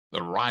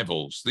The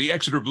rivals, the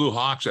Exeter Blue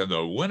Hawks and the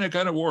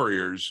Winnicunnet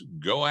Warriors,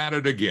 go at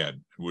it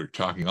again. We're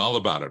talking all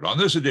about it on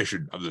this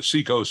edition of the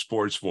Seacoast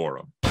Sports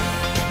Forum.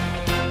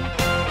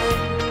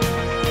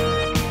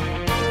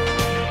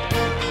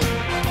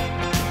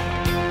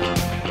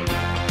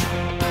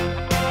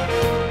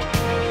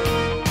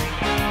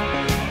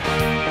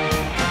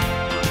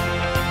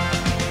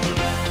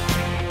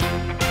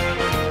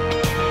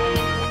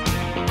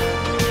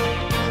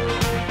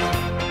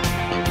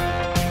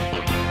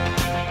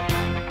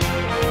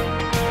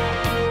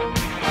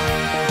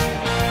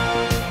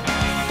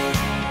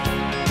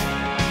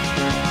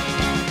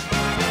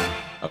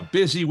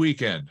 Busy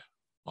weekend,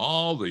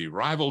 all the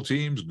rival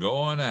teams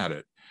going at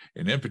it,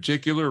 and in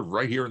particular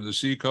right here in the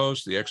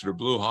Seacoast, the Exeter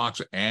Blue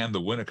Hawks and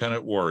the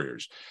Winnicunnet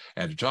Warriors.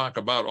 And to talk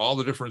about all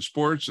the different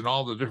sports and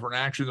all the different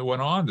action that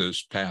went on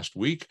this past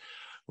week,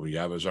 we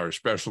have as our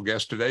special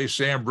guest today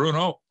Sam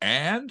Bruno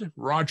and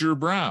Roger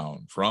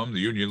Brown from the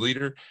Union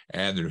Leader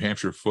and the New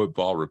Hampshire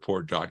Football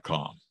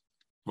Report.com.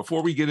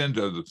 Before we get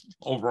into the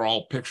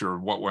overall picture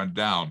of what went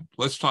down,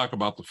 let's talk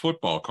about the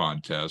football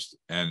contest.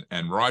 And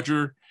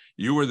Roger,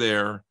 you were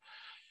there.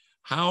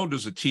 How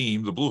does a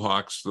team, the Blue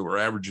Hawks, that were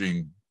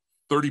averaging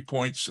 30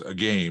 points a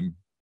game,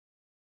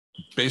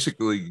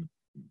 basically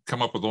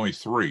come up with only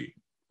 3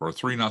 or a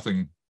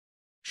 3-0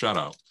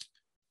 shutout?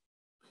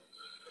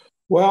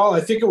 Well, I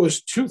think it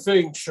was 2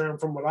 things,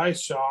 Sherm, from what I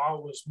saw.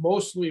 It was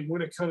mostly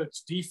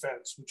Winnicunnet's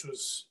defense, which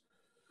was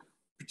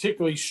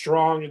particularly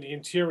strong in the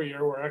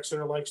interior where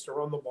Exeter likes to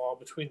run the ball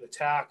between the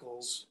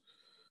tackles.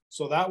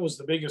 So that was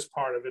the biggest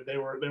part of it. They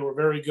were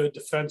very good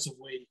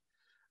defensively.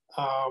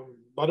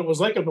 But it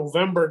was like a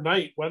November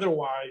night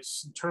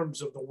weather-wise in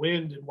terms of the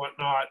wind and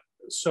whatnot.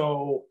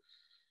 So,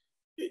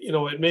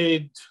 it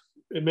made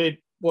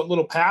what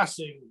little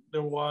passing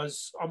there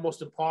was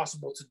almost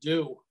impossible to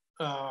do.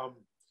 So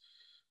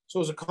it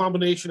was a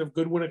combination of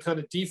good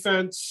Winnicunnet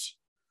defense,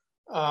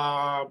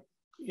 some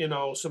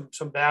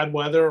bad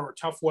weather or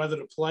tough weather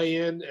to play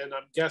in. And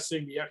I'm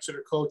guessing the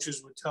Exeter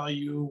coaches would tell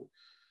you,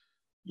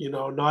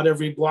 not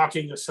every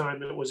blocking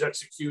assignment was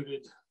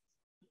executed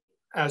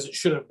as it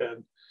should have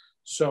been.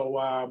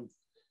 So,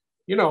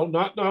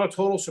 not a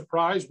total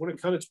surprise.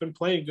 Winnicunnet's been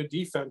playing good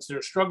defense.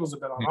 Their struggles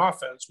have been on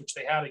offense, which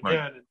they had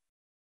again.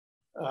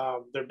 Right.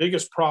 And their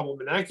biggest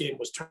problem in that game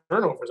was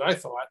turnovers, I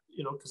thought,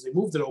 because they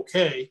moved it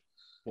okay.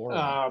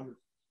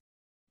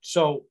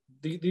 So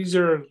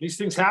these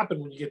things happen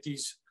when you get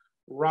these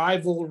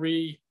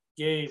rivalry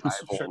games.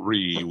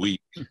 Rivalry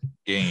week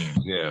games,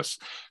 yes.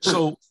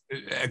 So,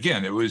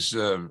 again, it was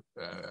a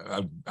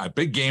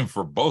big game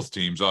for both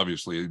teams,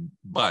 obviously,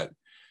 but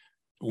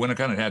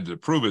Winnicunnet had to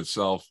prove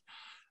itself.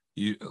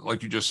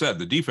 Like you just said,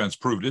 the defense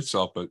proved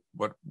itself, but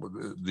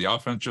the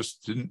offense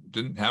just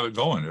didn't have it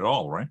going at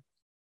all, right?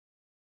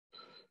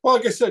 Well,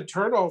 like I said,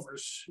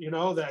 turnovers.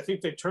 I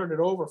think they turned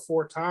it over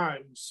 4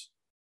 times.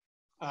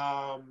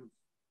 I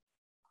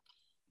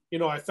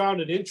found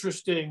it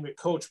interesting that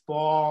Coach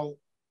Ball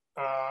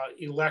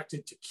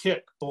elected to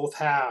kick both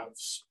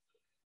halves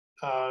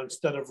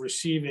instead of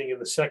receiving in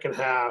the second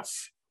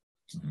half,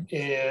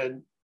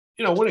 and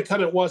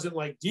Winnicunnet wasn't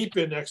like deep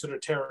in Exeter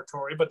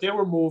territory, but they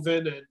were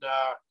moving, and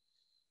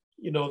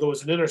there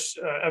was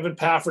Evan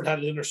Pafford had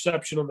an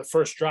interception on the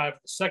first drive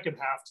of the second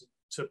half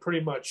to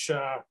pretty much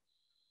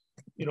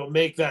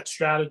make that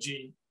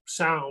strategy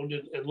sound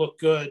and look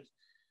good.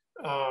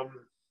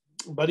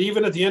 But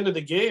even at the end of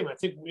the game, I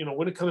think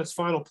Winnicunnet's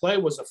final play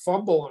was a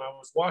fumble, and I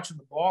was watching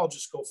the ball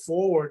just go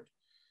forward.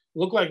 It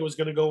looked like it was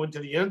going to go into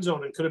the end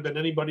zone and could have been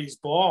anybody's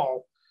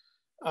ball,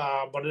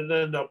 but it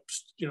ended up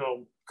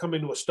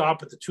coming to a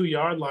stop at the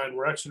 2-yard line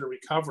where Exeter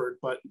recovered.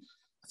 But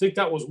I think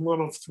that was one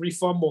of 3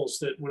 fumbles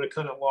that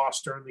Winnicunnet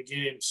lost during the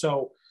game.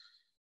 So,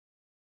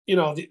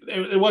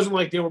 it wasn't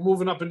like they were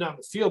moving up and down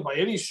the field by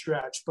any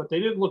stretch, but they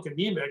didn't look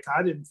anemic,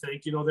 I didn't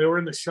think. They were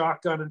in the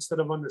shotgun instead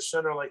of under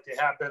center like they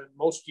have been in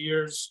most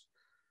years.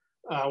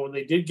 When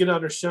they did get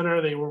under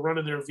center, they were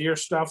running their veer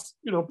stuff,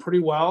 pretty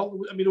well.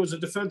 I mean, it was a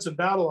defensive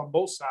battle on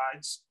both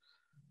sides.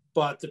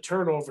 But the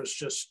turnovers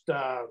just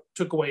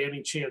took away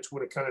any chance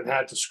Winnicunnet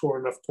had to score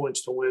enough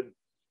points to win.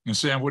 And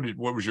Sam,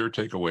 what was your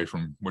takeaway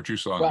from what you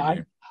saw in the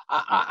game?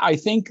 I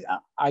think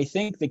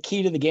the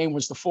key to the game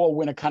was the 4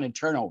 Winnicunnet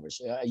turnovers.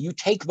 You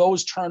take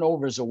those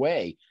turnovers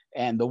away,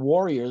 and the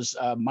Warriors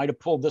might have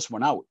pulled this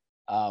one out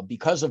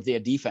because of their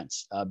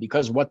defense,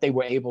 because of what they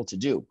were able to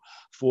do.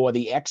 For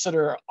the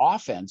Exeter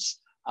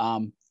offense,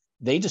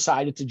 they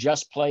decided to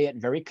just play it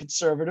very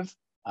conservative,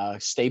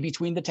 stay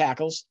between the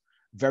tackles.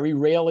 Very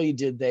rarely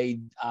did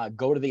they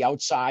go to the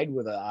outside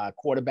with a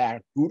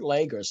quarterback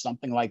bootleg or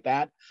something like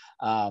that,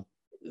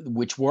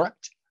 which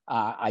worked.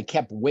 I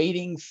kept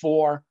waiting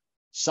for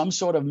some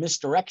sort of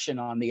misdirection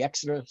on the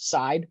Exeter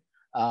side,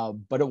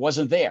 but it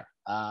wasn't there.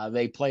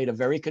 They played a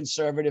very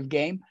conservative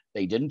game.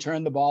 They didn't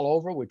turn the ball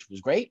over, which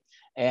was great.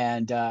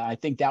 And I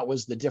think that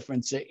was the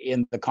difference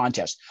in the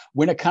contest.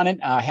 Winnicunnet,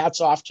 hats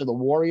off to the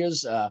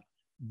Warriors.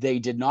 They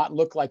did not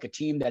look like a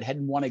team that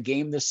hadn't won a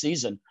game this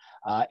season.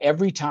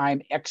 Every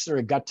time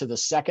Exeter got to the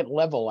second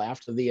level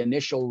after the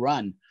initial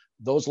run,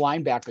 those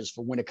linebackers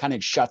for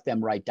Winnicunnet shut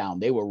them right down.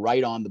 They were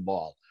right on the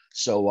ball.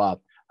 So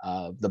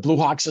the Blue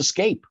Hawks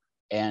escape,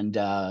 and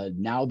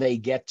now they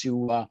get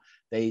to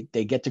they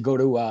get to go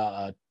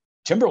to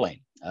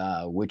Timberlane,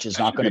 which is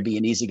not going to be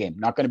an easy game.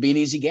 Not going to be an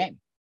easy game.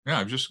 Yeah,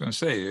 I'm just going to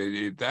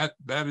say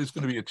that is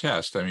going to be a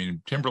test. I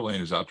mean, Timberlane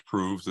is out to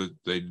prove that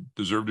they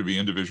deserve to be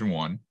in Division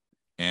I,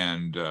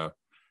 and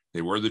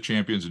they were the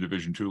champions of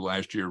Division II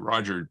last year.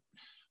 Roger,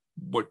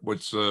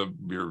 what's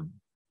your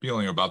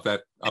feeling about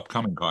that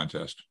upcoming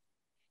contest?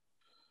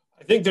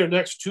 I think their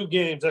next two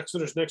games,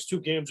 Exeter's next two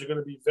games, are going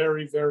to be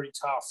very, very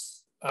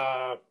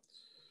tough.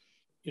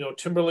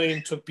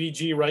 Timberlane took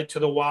BG right to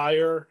the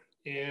wire,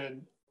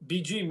 and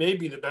BG may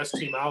be the best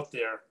team out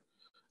there.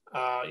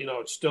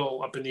 It's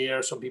still up in the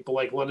air. Some people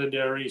like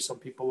Londonderry, some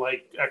people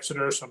like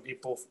Exeter, some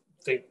people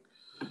think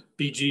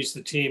BG's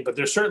the team, but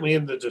they're certainly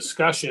in the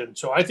discussion.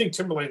 So I think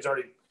Timberlane's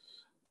already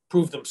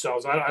proved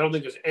themselves. I don't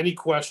think there's any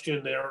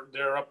question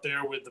they're up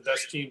there with the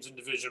best teams in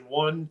Division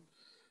I.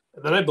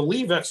 And then I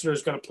believe Exeter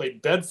is going to play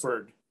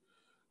Bedford,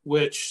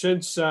 which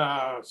since it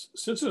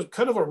was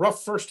kind of a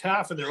rough first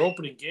half in their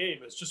opening game,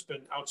 has just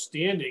been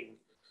outstanding,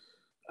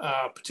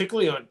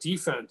 particularly on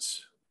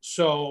defense.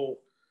 So,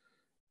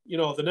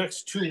 the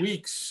next 2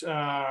 weeks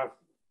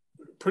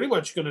pretty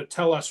much going to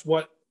tell us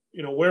where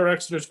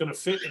Exeter is going to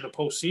fit in the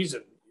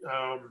postseason.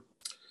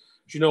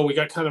 We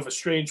got kind of a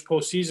strange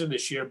postseason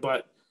this year,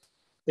 but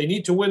they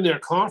need to win their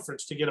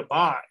conference to get a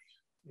bye,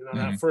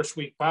 that first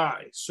week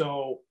bye.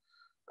 So,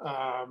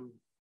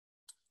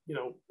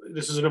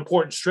 this is an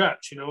important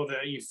stretch,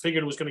 that you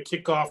figured it was going to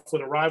kick off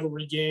with a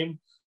rivalry game,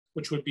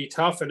 which would be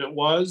tough, and it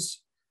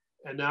was.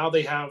 And now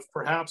they have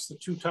perhaps the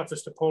two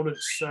toughest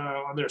opponents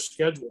on their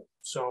schedule.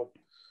 So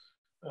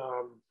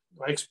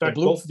I expect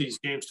both of these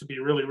games to be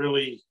really,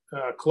 really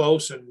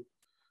close. And,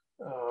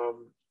 if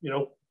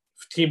a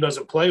team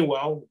doesn't play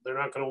well, they're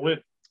not going to win.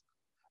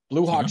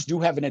 Blue Hawks do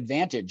have an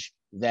advantage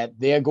that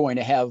they're going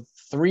to have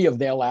 3 of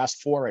their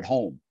last 4 at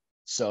home.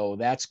 So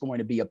that's going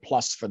to be a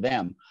plus for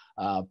them.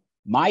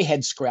 My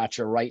head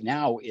scratcher right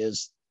now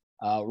is,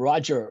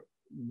 Roger,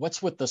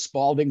 what's with the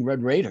Spalding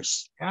Red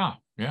Raiders?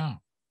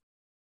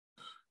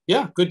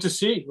 Yeah, good to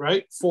see,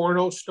 right?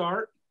 4-0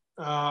 start.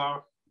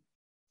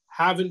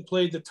 Haven't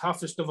played the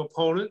toughest of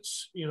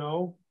opponents,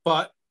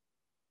 but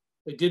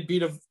they did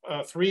beat a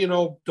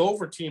 3-0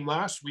 Dover team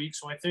last week.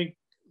 So I think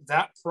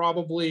that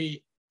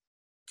probably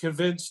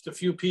convinced a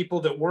few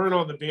people that weren't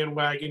on the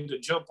bandwagon to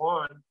jump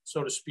on,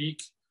 so to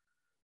speak.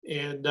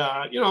 And,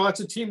 that's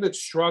a team that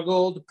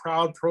struggled,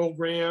 proud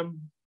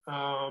program,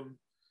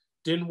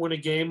 didn't win a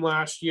game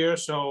last year.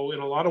 So in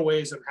a lot of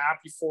ways, I'm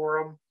happy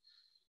for them.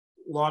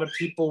 A lot of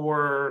people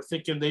were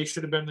thinking they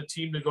should have been the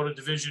team to go to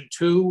Division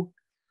II,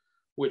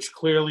 which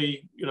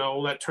clearly,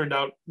 that turned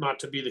out not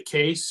to be the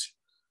case.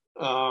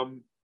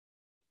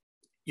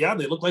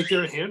 They look like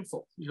they're a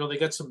handful. They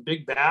got some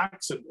big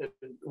backs, and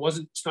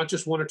it's not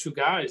just 1 or 2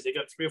 guys. They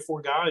got 3 or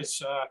 4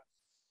 guys,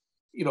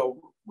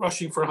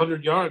 rushing for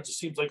 100 yards, it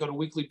seems like, on a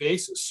weekly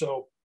basis.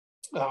 So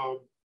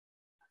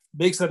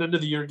makes that end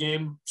of the year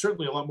game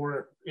certainly a lot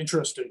more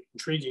interesting,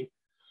 intriguing.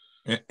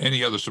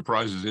 Any other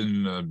surprises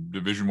in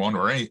Division I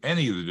or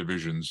any of the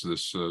divisions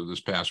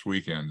this past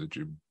weekend that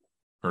you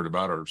heard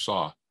about or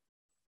saw?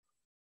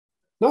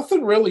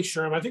 Nothing really,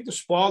 Sherm. I think the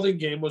Spalding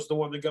game was the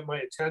one that got my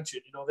attention.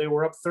 They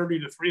were up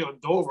 30-3 on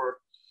Dover.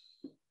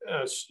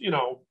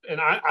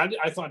 And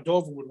I thought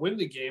Dover would win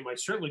the game. I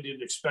certainly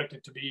didn't expect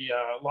it to be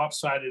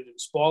lopsided in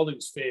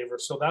Spalding's favor.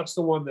 So that's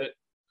the one that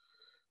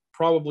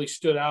probably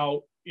stood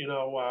out,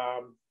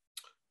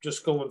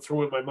 just going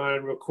through in my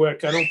mind real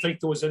quick. I don't think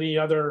there was any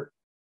other,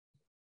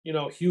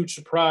 huge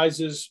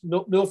surprises.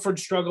 Milford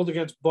struggled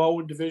against Bow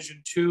in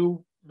Division II.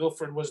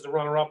 Milford was the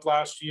runner-up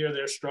last year.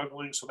 They're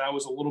struggling, so that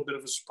was a little bit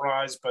of a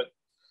surprise. But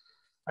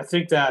I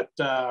think that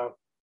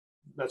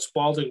that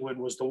Spalding win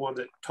was the one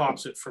that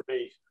tops it for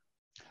me.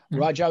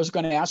 Roger, I was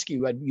going to ask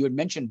you, you had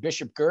mentioned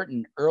Bishop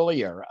Girton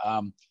earlier.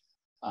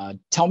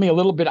 Tell me a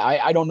little bit.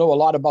 I don't know a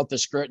lot about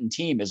this Girton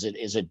team. Is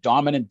it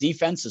dominant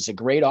defense? Is it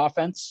great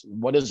offense?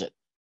 What is it?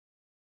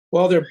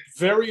 Well, they're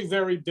very,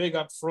 very big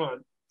up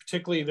front,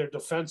 particularly their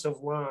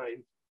defensive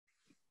line.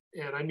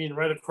 And I mean,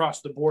 right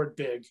across the board,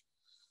 big.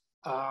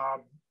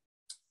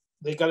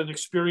 They got an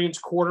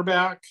experienced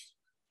quarterback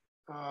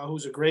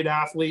who's a great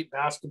athlete,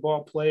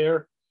 basketball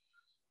player,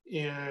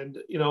 and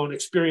an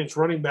experienced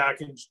running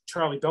back in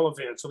Charlie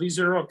Bellavant. So these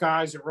are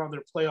guys that were on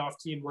their playoff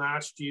team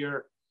last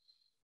year.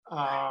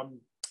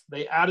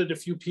 They added a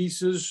few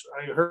pieces.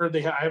 I heard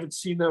I haven't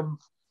seen them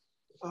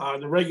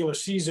in the regular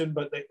season,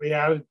 but they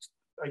added,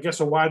 I guess,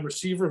 a wide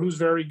receiver who's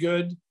very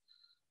good.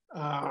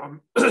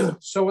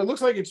 So it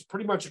looks like it's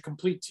pretty much a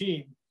complete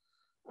team.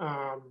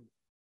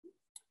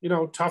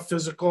 Tough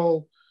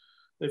physical.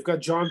 They've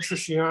got John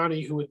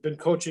Trisciani, who had been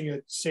coaching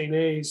at St.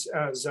 A's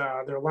as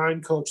their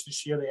line coach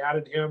this year. They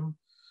added him.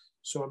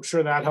 So I'm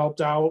sure that helped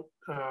out.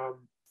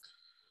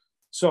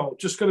 So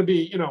just going to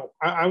be,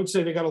 I would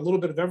say they got a little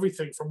bit of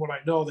everything from what I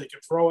know. They can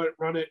throw it,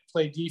 run it,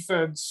 play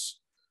defense,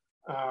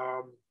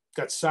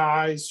 got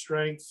size,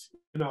 strength.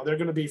 They're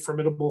going to be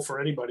formidable for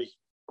anybody.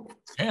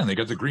 And they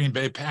got the Green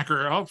Bay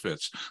Packer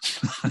outfits.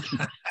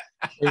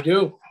 They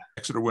do.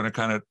 Exeter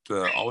Winnicunnet,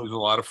 always a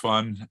lot of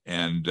fun,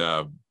 and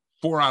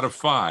 4 out of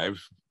 5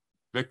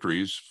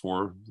 victories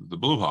for the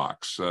Blue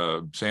Hawks.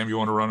 Sam, you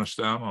want to run us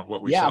down on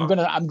what we saw?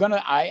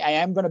 I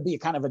am gonna be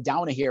kind of a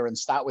downer here and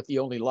start with the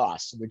only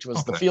loss, which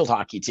was the field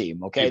hockey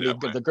team. Okay,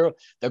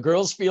 the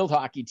girls field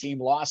hockey team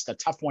lost a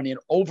tough one in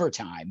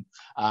overtime.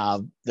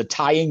 The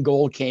tying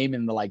goal came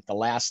in the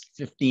last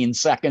 15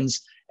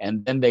 seconds.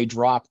 And then they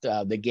dropped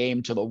the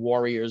game to the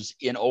Warriors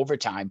in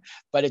overtime.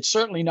 But it's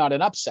certainly not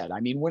an upset. I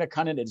mean,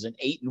 Winnicunnet is an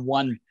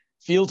 8-1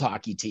 field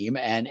hockey team,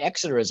 and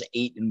Exeter is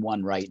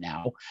 8-1 right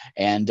now.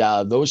 And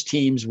those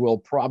teams will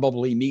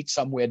probably meet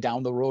somewhere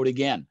down the road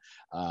again.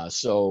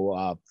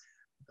 Deb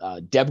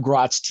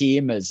Grott's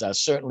team is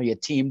certainly a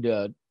team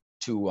to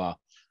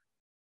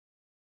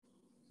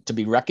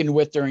be reckoned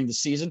with during the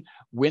season.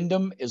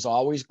 Wyndham is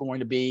always going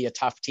to be a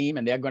tough team,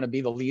 and they're going to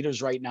be the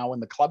leaders right now in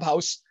the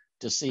clubhouse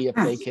to see if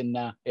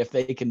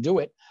they can do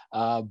it.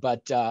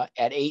 But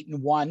at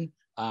 8-1,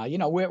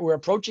 we're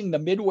approaching the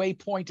midway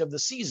point of the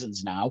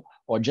seasons now,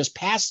 or just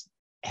past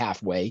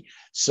halfway.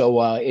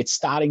 So it's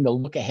starting to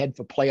look ahead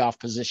for playoff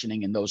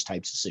positioning in those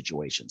types of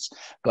situations.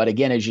 But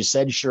again, as you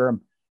said, Sherm,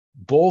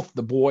 both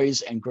the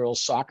boys and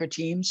girls soccer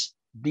teams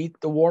beat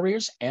the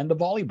Warriors, and the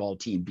volleyball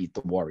team beat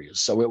the Warriors.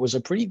 So it was a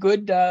pretty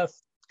good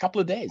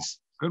couple of days.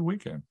 Good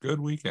weekend.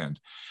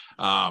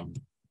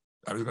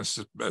 I was going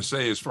to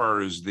say, as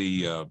far as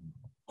the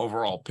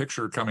overall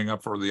picture coming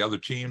up for the other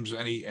teams,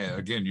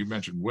 again, you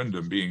mentioned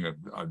Wyndham being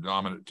a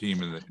dominant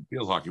team in the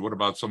field hockey. What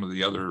about some of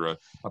the other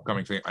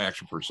upcoming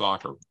action for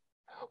soccer?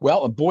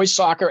 Well, boys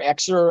soccer,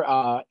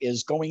 Exeter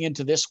is going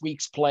into this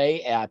week's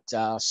play at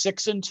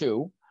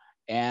 6-2,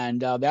 and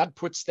that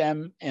puts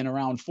them in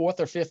around 4th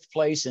or 5th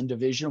place in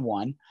Division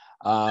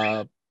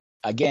I.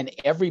 Again,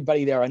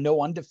 everybody, there are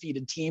no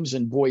undefeated teams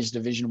in boys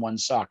Division I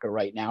soccer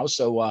right now.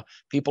 So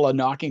people are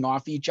knocking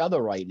off each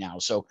other right now.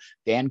 So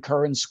Dan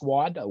Curran's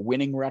squad, a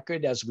winning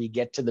record as we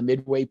get to the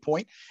midway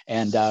point,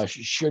 and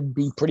should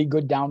be pretty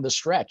good down the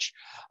stretch.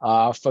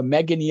 For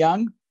Megan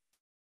Young,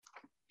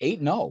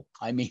 8-0.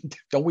 I mean,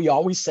 don't we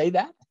always say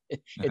that?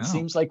 It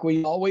seems like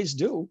we always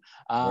do.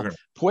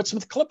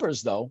 Portsmouth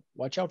Clippers, though,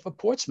 watch out for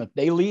Portsmouth.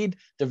 They lead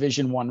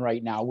Division I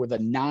right now with a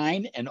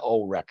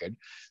 9-0 record.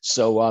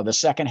 So the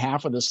second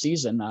half of the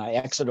season,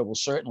 Exeter will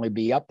certainly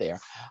be up there.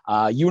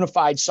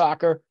 Unified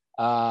Soccer,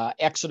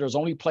 Exeter's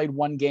only played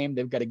one game.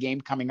 They've got a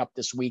game coming up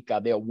this week.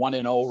 They're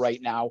 1-0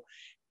 right now.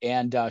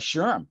 And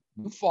Sherm,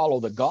 you follow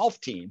the golf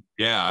team.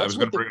 Yeah, I was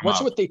going to bring them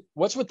up.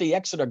 What's with the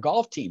Exeter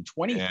golf team?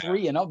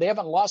 23-0. They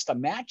haven't lost a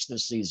match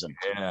this season.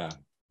 Yeah.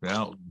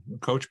 Well,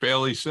 Coach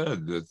Bailey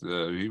said that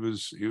he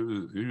was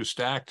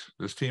stacked.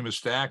 This team is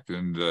stacked,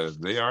 and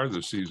they are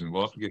this season.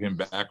 We'll have to get him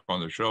back on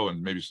the show, and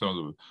maybe some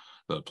of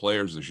the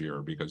players this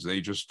year, because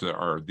they just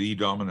are the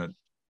dominant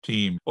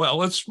team. Well,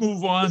 let's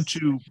move on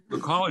to the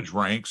college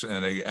ranks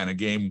and a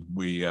game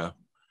we.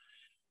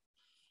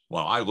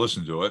 Well, I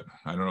listened to it.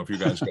 I don't know if you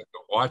guys got to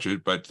watch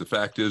it, but the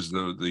fact is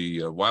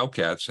the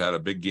Wildcats had a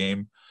big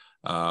game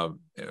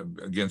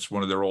against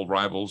one of their old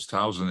rivals,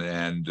 Towson,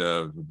 and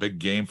a big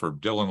game for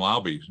Dylan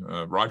Lowby.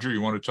 Roger,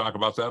 you want to talk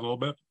about that a little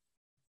bit?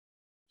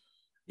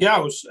 Yeah,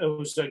 it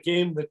was a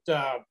game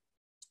that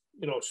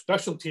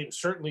special teams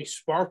certainly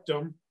sparked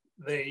them.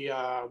 They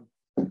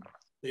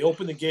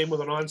opened the game with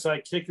an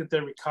onside kick that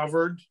they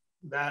recovered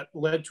that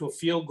led to a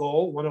field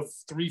goal, one of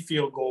 3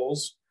 field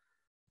goals.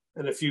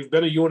 And if you've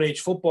been a UNH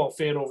football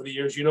fan over the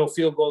years,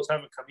 field goals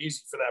haven't come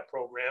easy for that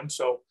program.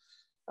 So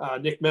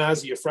Nick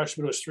Mazzi, a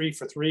freshman, was 3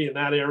 for 3 in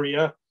that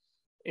area.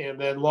 And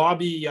then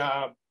Lobby,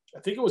 I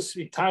think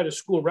he tied a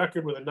school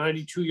record with a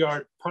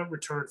 92-yard punt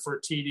return for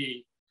a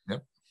TD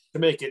to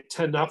make it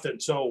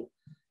 10-0. So,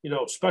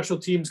 special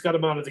teams got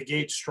them out of the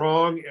gate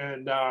strong.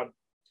 And,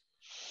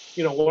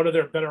 one of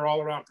their better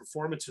all-around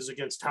performances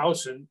against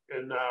Towson,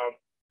 and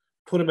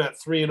put them at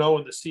 3-0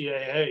 in the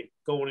CAA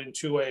going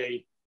into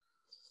a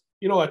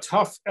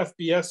tough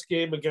FBS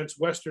game against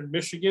Western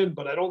Michigan.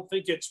 But I don't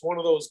think it's one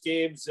of those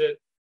games that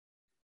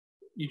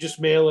you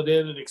just mail it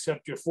in and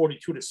accept your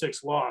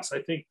 42-6 loss.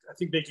 I think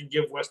they can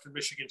give Western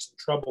Michigan some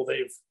trouble.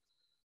 They've,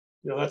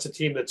 that's a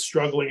team that's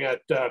struggling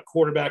at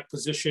quarterback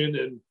position,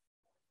 and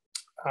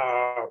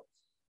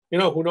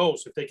who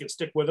knows if they can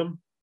stick with them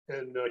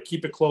and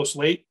keep it close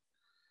late,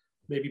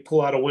 maybe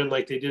pull out a win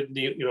like they did in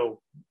the,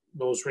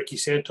 those Ricky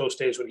Santos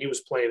days when he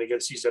was playing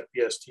against these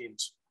FBS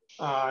teams.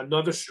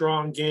 Another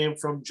strong game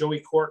from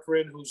Joey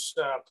Corcoran, who's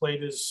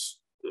played his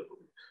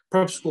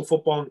prep school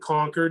football in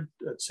Concord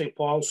at St.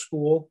 Paul's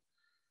School.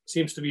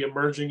 Seems to be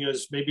emerging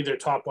as maybe their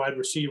top wide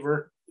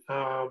receiver.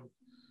 And,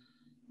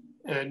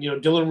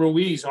 Dylan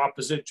Ruiz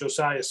opposite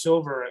Josiah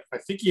Silver, I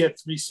think he had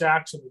 3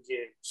 sacks in the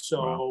game.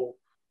 So, wow.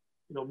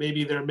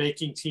 Maybe they're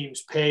making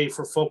teams pay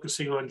for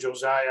focusing on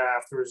Josiah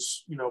after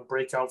his,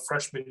 breakout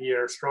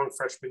strong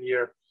freshman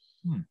year.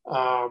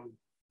 A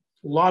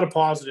lot of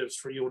positives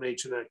for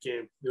UNH in that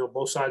game,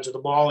 both sides of the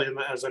ball, and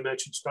as I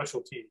mentioned,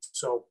 special teams.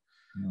 So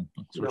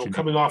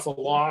Coming off a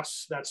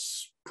loss,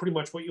 that's pretty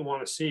much what you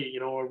want to see.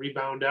 A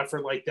rebound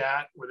effort like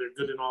that, where they're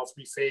good in all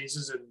three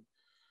phases,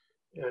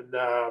 and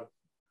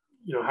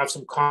have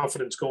some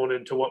confidence going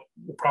into what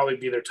will probably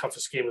be their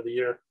toughest game of the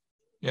year.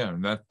 Yeah,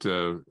 and that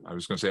I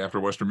was going to say, after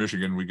Western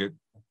Michigan, we get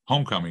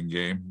homecoming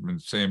game.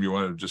 And Sam, you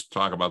want to just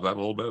talk about that a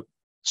little bit?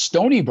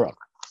 Stony Brook.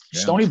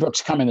 Yeah. Stony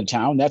Brook's coming to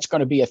town. That's going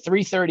to be a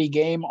 3:30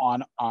 game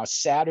on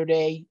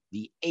Saturday,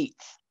 the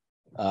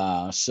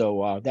 8th.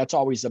 So that's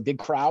always a big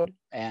crowd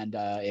and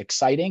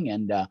exciting.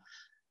 And,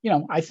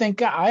 I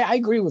think I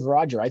agree with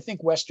Roger. I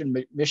think Western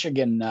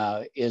Michigan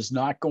is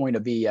not going to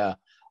be a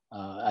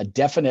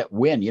definite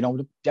win.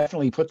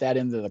 Definitely put that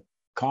into the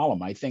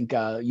column. I think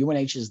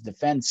UNH's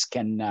defense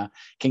can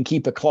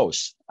keep it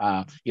close.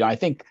 I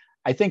think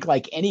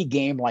like any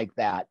game like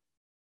that,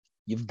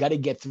 you've got to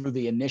get through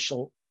the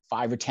initial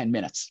 5 or 10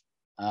 minutes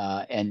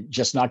and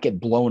just not get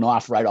blown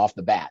off right off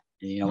the bat,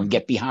 and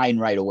get behind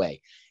right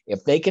away.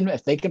 If they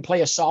can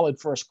play a solid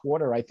first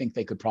quarter, I think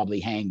they could probably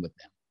hang with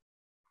them.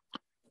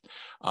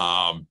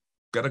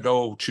 Gonna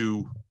go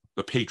to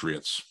the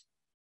Patriots.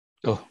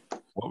 Oh.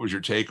 What was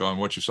your take on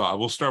what you saw?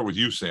 We'll start with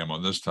you, Sam,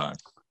 on this time.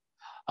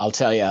 I'll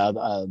tell you,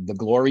 the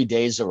glory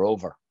days are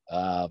over.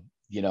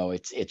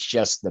 It's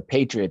just the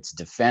Patriots'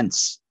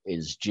 defense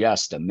is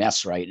just a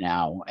mess right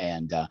now.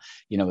 And,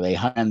 they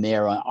hung in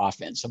there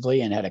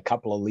offensively and had a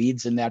couple of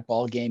leads in that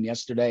ball game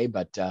yesterday.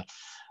 But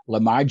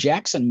Lamar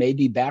Jackson may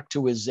be back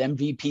to his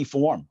MVP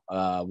form.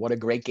 What a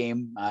great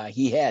game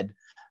he had.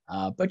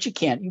 But you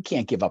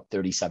can't give up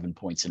 37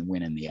 points and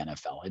win in the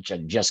NFL.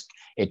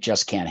 It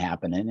just can't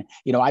happen. And,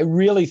 I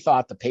really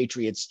thought the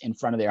Patriots in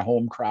front of their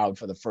home crowd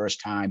for the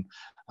first time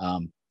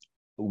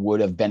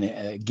would have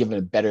been given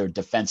a better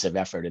defensive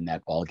effort in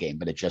that ball game,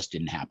 but it just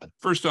didn't happen.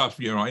 First off,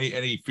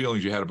 any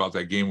feelings you had about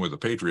that game with the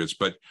Patriots,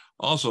 but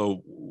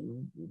also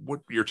what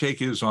your take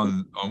is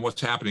on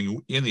what's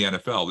happening in the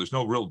NFL. There's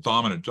no real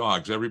dominant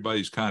dogs.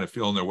 Everybody's kind of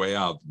feeling their way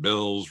out.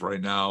 Bills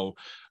right now,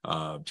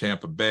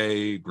 Tampa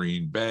Bay,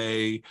 Green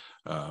Bay,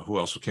 who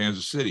else?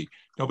 Kansas City.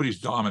 Nobody's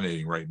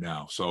dominating right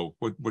now. So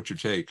what's your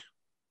take?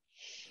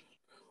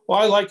 Well,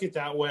 I like it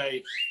that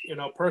way.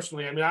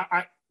 Personally, I mean,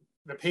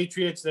 the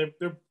Patriots, they're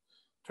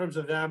in terms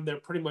of them, they're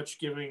pretty much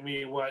giving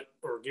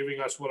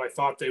us what I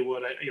thought they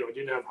would. I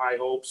didn't have high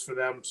hopes for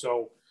them.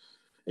 So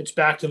it's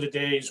back to the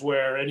days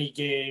where any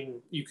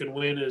game you can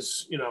win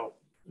is,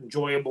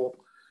 enjoyable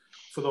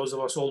for those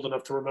of us old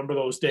enough to remember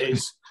those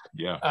days.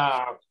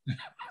 Yeah.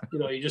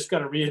 You just got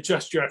to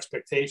readjust your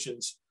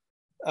expectations.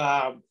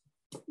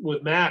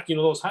 With Mac,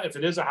 if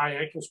it is a high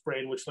ankle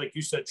sprain, which, like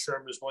you said,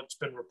 Sherm, is what's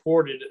been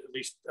reported, at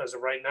least as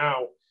of right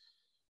now,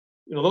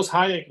 those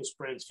high ankle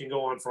sprains can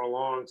go on for a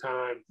long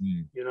time.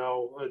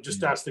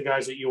 Just ask the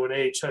guys at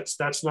UNH.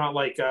 That's not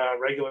like a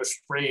regular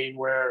sprain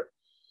where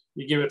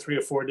you give it 3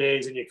 or 4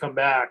 days and you come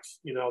back.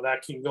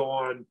 That can go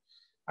on.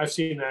 I've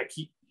seen that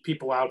keep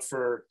people out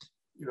for,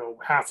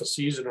 half a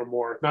season or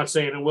more. Not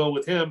saying it will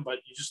with him, but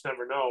you just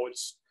never know.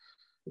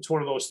 It's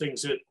one of those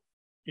things that,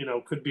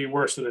 could be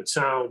worse than it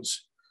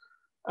sounds.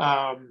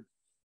 I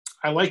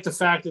like the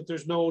fact that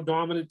there's no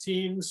dominant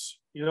teams.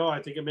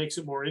 I think it makes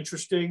it more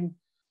interesting.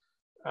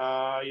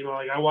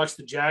 Like I watched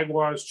the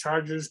Jaguars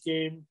Chargers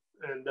game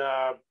and,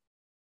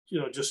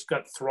 just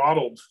got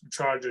throttled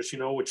Chargers,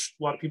 which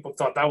a lot of people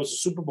thought that was a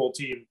Super Bowl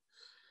team.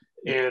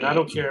 And I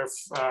don't care if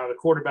the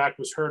quarterback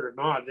was hurt or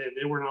not,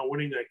 they were not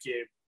winning that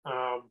game.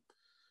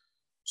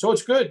 So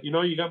it's good.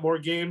 You got more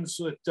games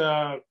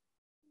that,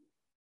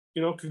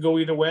 could go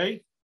either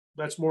way.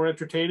 That's more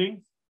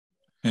entertaining.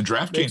 And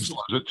DraftKings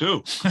loves it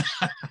too.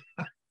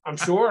 I'm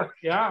sure.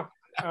 Yeah.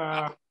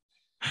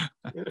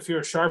 If you're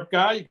a sharp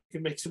guy, you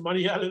can make some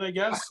money out of it, I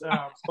guess.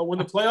 But when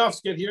the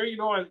playoffs get here,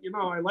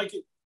 I like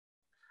it.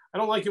 I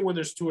don't like it when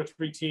there's 2 or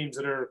 3 teams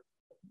that are,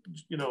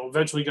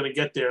 eventually going to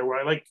get there. Where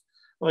I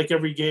like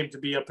every game to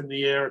be up in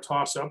the air,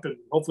 toss up, and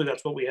hopefully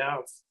that's what we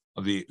have.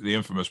 The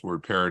infamous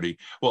word parity.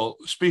 Well,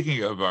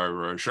 speaking of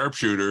our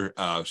sharpshooter,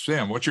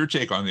 Sam, what's your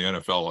take on the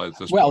NFL at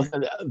this point?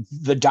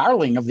 The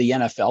darling of the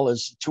NFL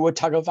is Tua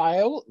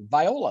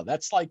Tagovailoa.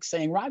 That's like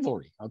saying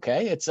rivalry.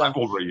 Okay, it's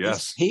rivalry.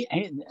 Yes,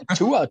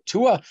 Tua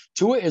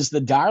is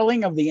the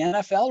darling of the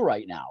NFL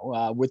right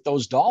now with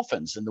those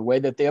Dolphins and the way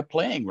that they're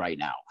playing right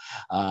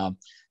now.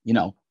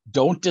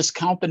 Don't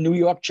discount the New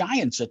York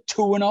Giants at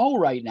 2-0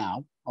 right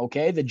now.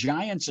 Okay, the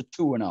Giants are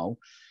 2-0,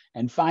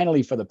 and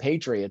finally for the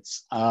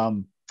Patriots.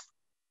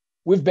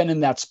 We've been in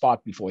that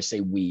spot before. I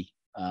say we've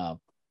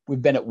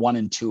been at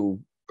 1-2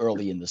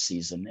 early in the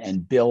season,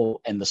 and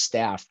Bill and the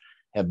staff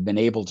have been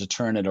able to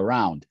turn it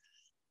around.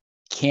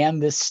 Can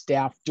this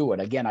staff do it?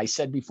 Again, I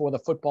said before the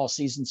football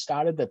season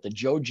started that the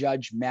Joe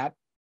Judge, Matt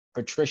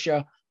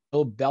Patricia,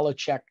 Bill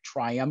Belichick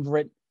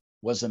triumvirate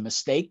was a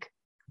mistake,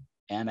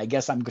 and I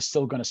guess I'm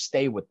still going to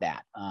stay with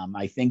that.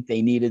 I think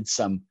they needed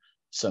some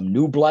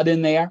new blood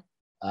in there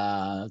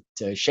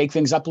to shake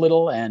things up a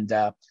little, and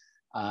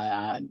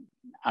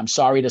I'm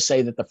sorry to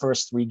say that the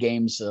first 3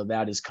 games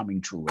that is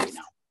coming true right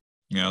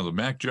now. The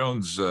Mac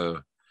Jones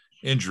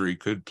injury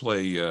could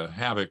play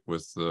havoc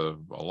with a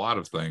lot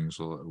of things.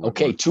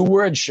 Okay, 2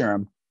 words,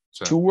 Sherm.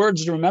 So, 2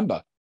 words to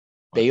remember: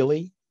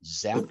 Bailey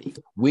Zappi.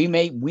 We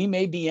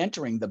may be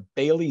entering the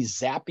Bailey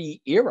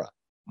Zappi era.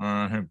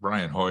 I think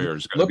Brian Hoyer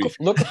is going to be.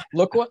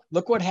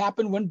 Look what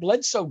happened when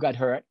Bledsoe got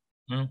hurt.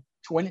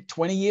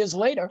 20 years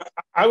later.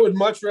 I would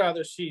much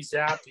rather see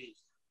Zappi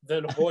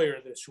than Hoyer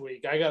this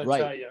week. I got to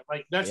tell you,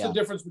 like, that's the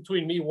difference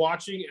between me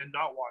watching and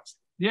not watching.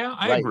 Yeah,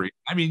 I agree.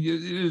 I mean,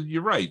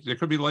 you're right. There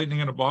could be lightning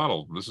in a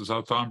bottle. This is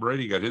how Tom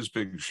Brady got his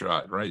big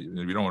shot, right?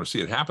 You don't want to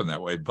see it happen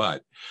that way.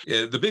 But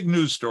the big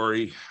news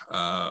story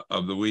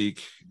of the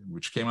week,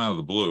 which came out of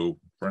the blue, a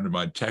friend of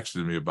mine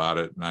texted me about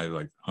it, and I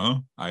like, huh?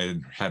 I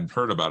hadn't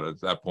heard about it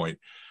at that point.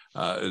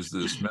 Is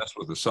this mess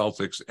with the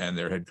Celtics and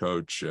their head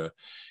coach, Ime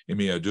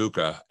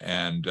Udoka.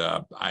 And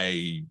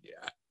I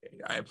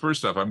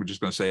first off, I'm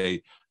just going to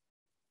say,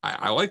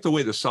 I like the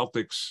way the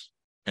Celtics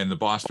and the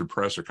Boston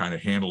press are kind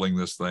of handling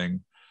this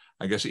thing.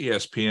 I guess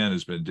ESPN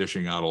has been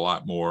dishing out a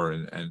lot more,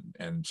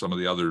 and some of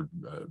the other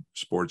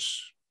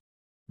sports,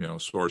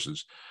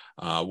 sources.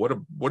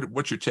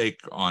 What's your take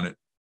on it?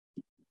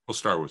 We'll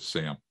start with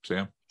Sam.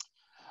 Sam.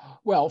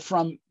 Well,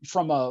 from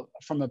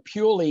a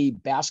purely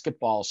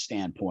basketball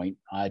standpoint,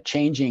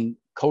 changing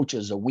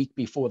coaches a week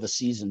before the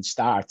season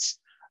starts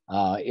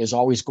is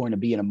always going to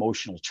be an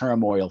emotional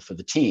turmoil for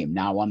the team.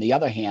 Now, on the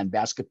other hand,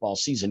 basketball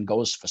season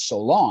goes for so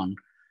long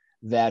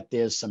that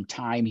there's some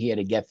time here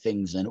to get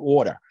things in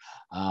order.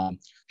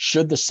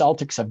 Should the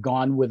Celtics have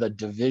gone with a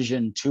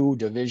Division II,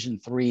 Division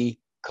III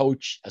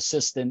coach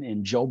assistant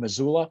in Joe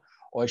Mazzulla,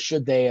 or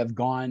should they have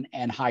gone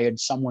and hired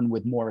someone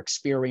with more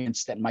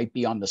experience that might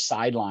be on the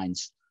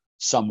sidelines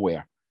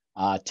somewhere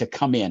to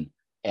come in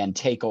and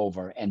take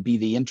over and be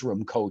the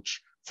interim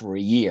coach for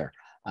a year?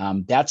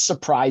 That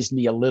surprised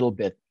me a little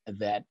bit,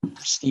 that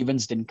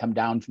Stevens didn't come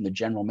down from the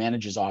general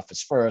manager's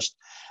office first,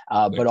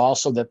 but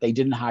also that they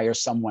didn't hire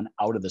someone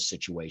out of the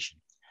situation.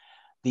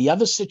 The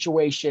other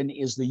situation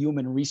is the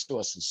human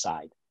resources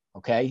side,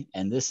 okay?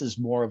 And this is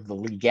more of the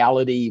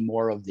legality,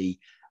 more of the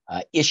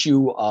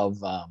issue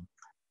of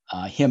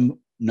him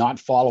not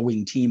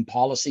following team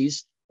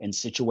policies in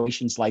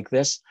situations like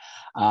this.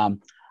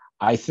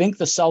 I think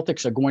the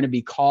Celtics are going to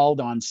be called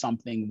on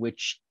something,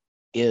 which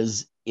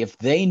is, if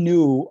they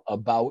knew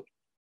about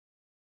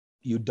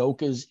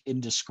Udoka's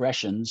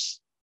indiscretions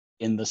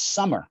in the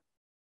summer,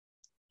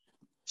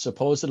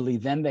 supposedly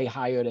then they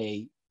hired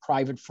a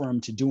private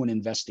firm to do an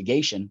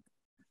investigation.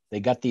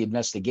 They got the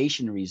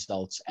investigation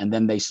results, and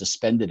then they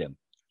suspended him.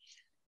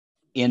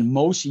 In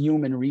most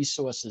human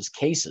resources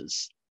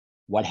cases,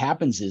 what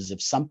happens is,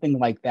 if something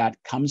like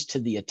that comes to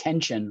the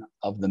attention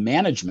of the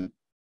management,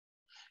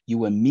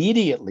 you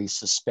immediately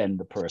suspend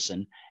the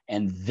person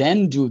and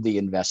then do the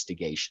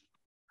investigation.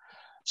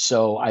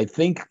 So I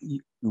think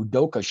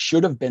Udoka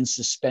should have been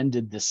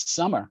suspended this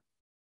summer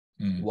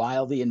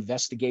while the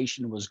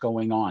investigation was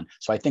going on.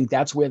 So I think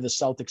that's where the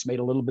Celtics made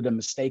a little bit of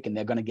mistake, and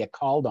they're going to get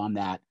called on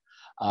that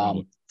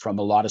from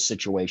a lot of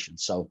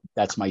situations. So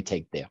that's my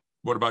take there.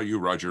 What about you,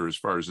 Roger, as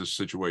far as this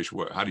situation?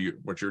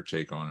 What's your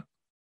take on it?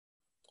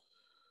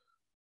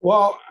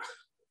 Well,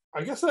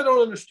 I guess I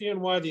don't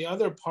understand why the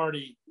other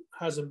party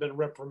hasn't been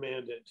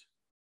reprimanded.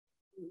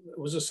 It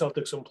was a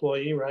Celtics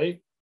employee, right?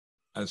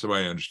 That's the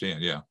way I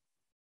understand, yeah.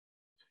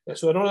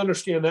 So I don't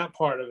understand that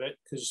part of it,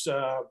 because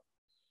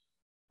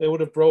they would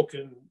have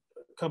broken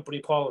company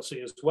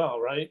policy as well,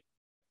 right?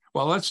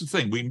 Well, that's the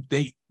thing.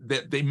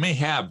 They may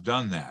have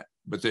done that,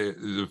 but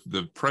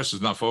the press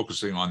is not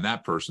focusing on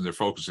that person. They're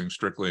focusing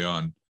strictly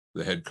on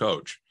the head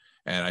coach.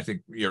 And I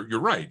think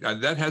you're right.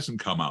 That hasn't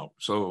come out.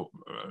 So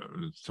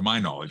to my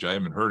knowledge, I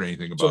haven't heard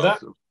anything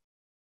about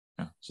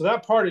it. So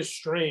that part is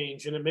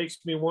strange, and it makes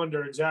me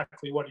wonder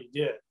exactly what he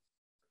did.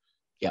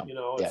 Yeah.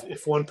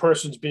 If one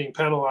person's being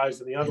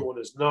penalized and the other one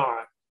is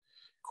not.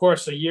 Of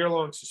course, a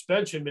year-long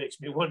suspension makes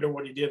me wonder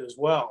what he did as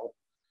well.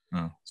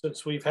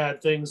 Since we've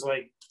had things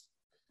like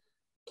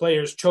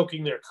players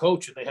choking their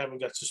coach and they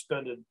haven't got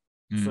suspended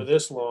for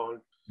this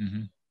long.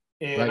 And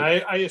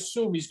right. I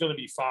assume he's going to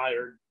be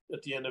fired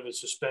at the end of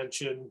his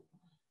suspension.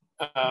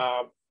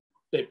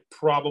 They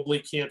probably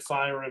can't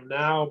fire him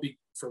now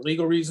for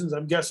legal reasons,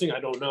 I'm guessing. I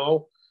don't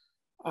know.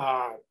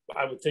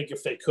 I would think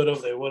if they could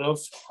have, they would have,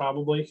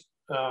 probably.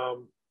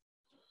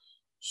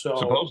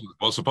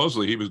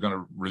 Supposedly he was going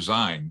to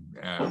resign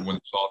when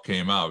this all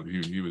came out.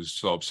 He was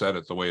so upset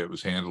at the way it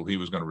was handled, he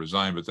was going to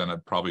resign. But then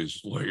probably his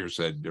lawyer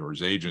said, or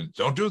his agent,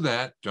 don't do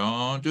that,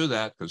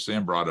 because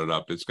Sam brought it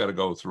up. It's got to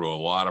go through a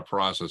lot of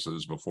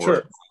processes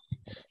before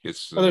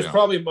it's. Well, there's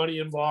probably money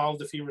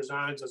involved if he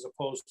resigns, as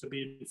opposed to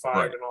being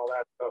fired and all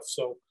that stuff.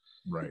 So,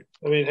 right.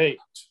 I mean, hey,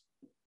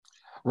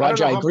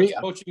 Roger, I agree.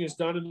 Coaching is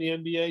done in the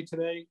NBA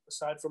today,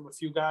 aside from a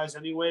few guys,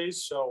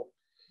 anyways. So.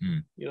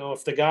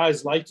 If the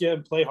guys like you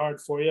and play hard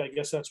for you, I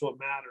guess that's what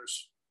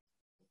matters.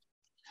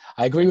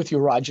 I agree with you,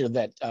 Roger,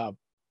 that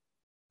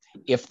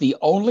if the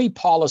only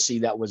policy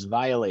that was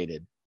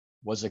violated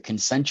was a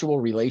consensual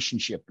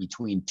relationship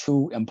between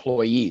two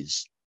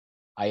employees,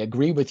 I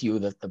agree with you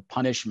that the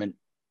punishment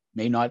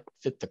may not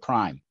fit the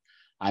crime.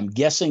 I'm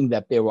guessing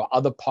that there were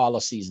other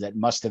policies that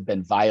must have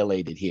been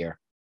violated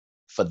here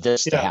for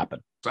this to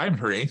happen. I haven't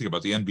heard anything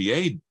about the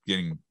NBA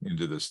getting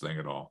into this thing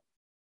at all.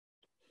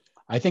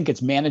 I think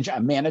it's a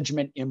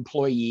management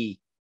employee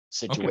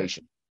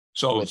situation.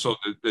 Okay. So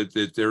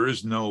that there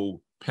is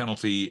no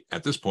penalty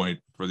at this point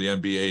for the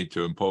NBA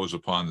to impose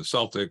upon the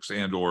Celtics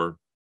and or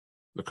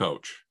the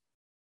coach.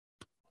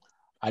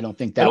 I don't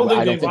think that. I don't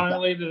think they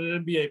violated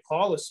an NBA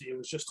policy. It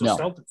was just a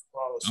Celtics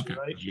policy,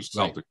 right? Just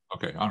Celtics.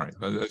 Okay, all right.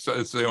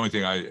 That's the only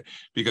thing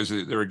because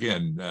there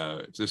again,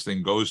 if this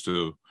thing goes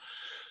to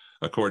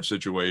a court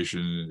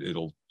situation,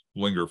 it'll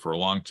linger for a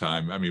long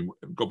time. I mean,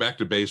 go back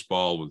to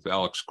baseball with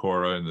Alex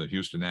Cora and the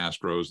Houston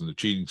Astros and the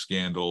cheating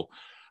scandal.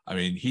 I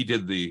mean, he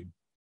did the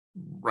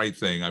right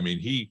thing. I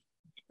mean,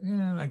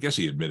 I guess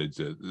he admitted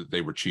that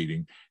they were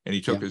cheating, and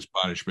he took his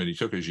punishment. He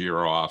took his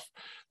year off.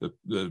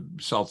 The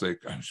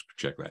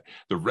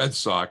Red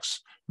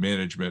Sox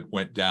management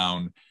went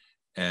down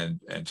and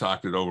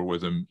talked it over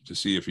with him to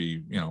see if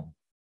he,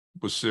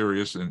 was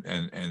serious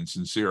and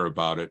sincere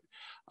about it.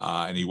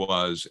 And he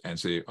was, and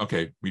say,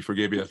 okay, we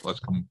forgive you.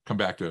 Let's come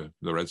back to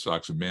the Red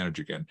Sox and manage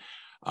again.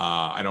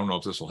 I don't know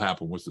if this will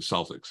happen with the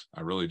Celtics.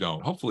 I really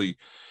don't. Hopefully,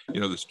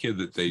 this kid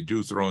that they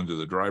do throw into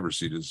the driver's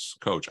seat as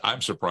coach.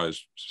 I'm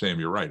surprised, Sam,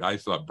 you're right. I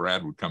thought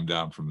Brad would come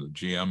down from the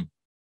GM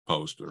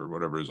post or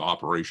whatever his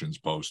operations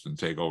post and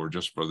take over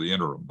just for the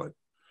interim. But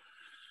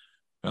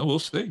we'll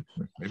see.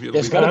 Maybe I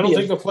don't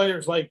think the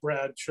players like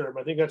Brad Sherm.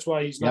 I think that's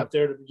why he's not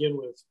there to begin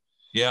with.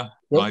 Yeah,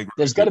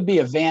 there's got to be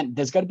a Van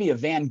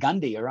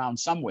Gundy around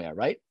somewhere,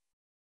 right?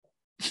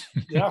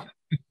 Yeah,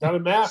 got a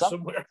mask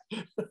somewhere.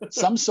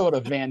 Some sort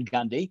of Van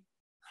Gundy,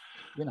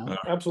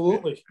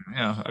 Absolutely.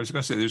 Yeah, I was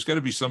going to say there's got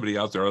to be somebody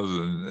out there other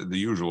than the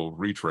usual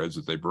retreads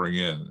that they bring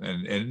in,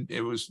 and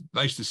it was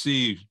nice to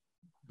see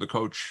the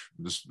coach,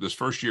 this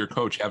first year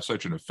coach, have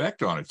such an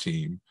effect on a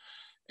team,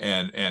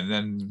 and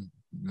then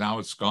now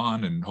it's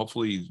gone, and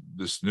hopefully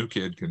this new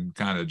kid can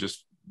kind of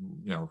just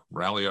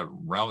rally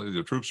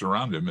the troops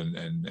around him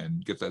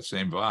and get that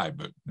same vibe.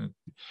 But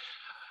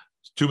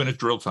 2-minute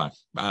drill time.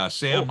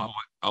 Sam,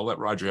 I'll let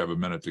Roger have a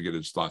minute to get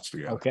his thoughts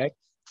together. Okay.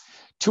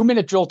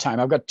 2-minute drill time.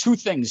 I've got two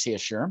things here,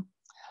 Sherm.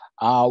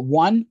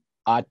 One,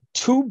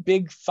 two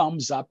big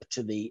thumbs up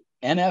to the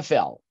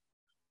NFL.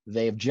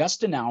 They have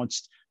just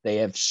announced they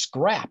have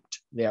scrapped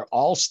their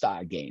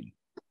all-star game,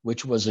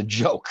 which was a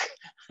joke.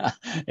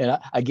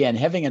 Again,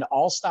 having an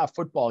all-star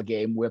football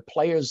game where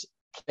players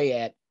play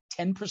at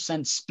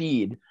 10%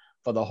 speed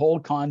for the whole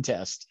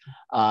contest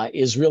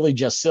is really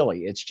just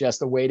silly. It's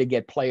just a way to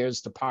get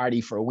players to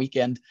party for a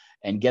weekend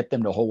and get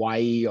them to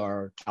Hawaii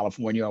or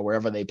California or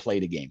wherever they play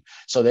the game.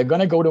 So they're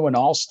going to go to an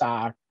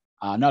all-star,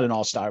 not an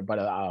all-star, but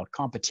a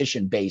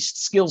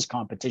competition-based, skills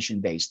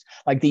competition-based,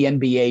 like the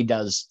NBA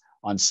does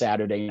on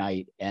Saturday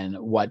night and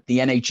what the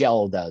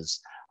NHL does.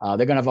 They're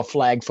going to have a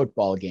flag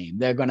football game.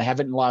 They're going to have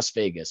it in Las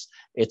Vegas.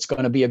 It's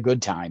going to be a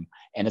good time.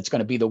 And it's going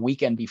to be the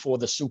weekend before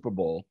the Super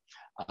Bowl.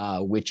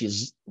 Which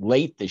is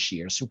late this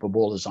year. Super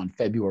Bowl is on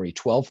February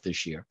 12th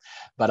this year.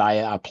 But I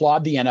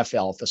applaud the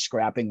NFL for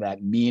scrapping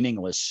that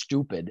meaningless,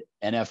 stupid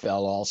NFL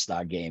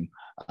All-Star game,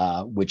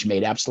 which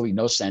made absolutely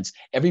no sense.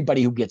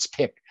 Everybody who gets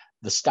picked,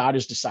 the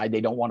starters decide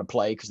they don't want to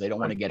play because they don't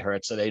want to get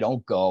hurt, so they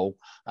don't go.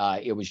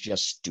 It was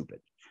just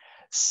stupid.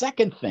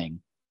 Second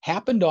thing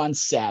happened on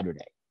Saturday.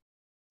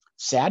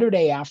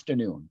 Saturday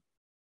afternoon,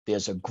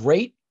 there's a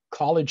great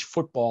college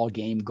football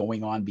game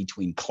going on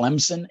between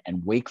Clemson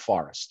and Wake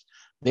Forest.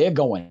 They're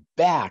going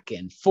back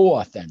and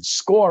forth and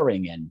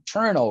scoring and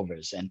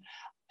turnovers, and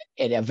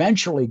it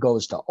eventually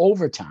goes to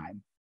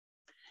overtime.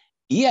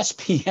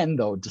 ESPN,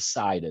 though,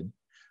 decided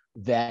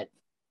that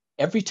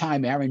every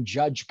time Aaron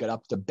Judge got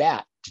up to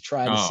bat to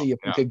try to see if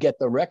he could get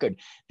the record,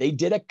 they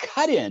did a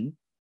cut-in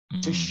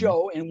to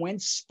show and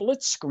went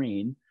split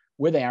screen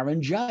with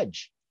Aaron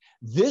Judge.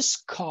 This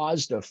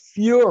caused a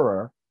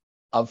furor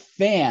of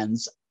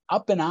fans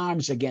up in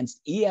arms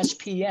against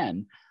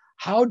ESPN.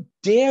 How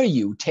dare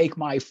you take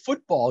my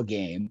football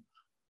game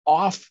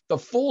off the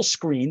full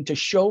screen to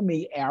show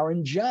me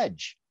Aaron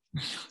Judge?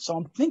 So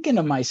I'm thinking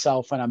to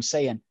myself and I'm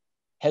saying,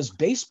 has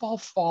baseball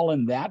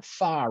fallen that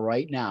far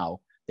right now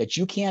that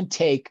you can't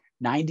take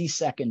 90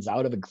 seconds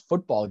out of a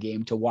football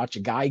game to watch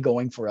a guy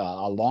going for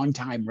a long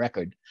time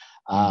record?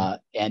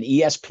 And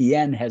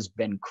ESPN has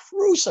been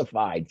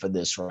crucified for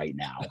this right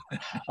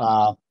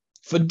now,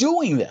 for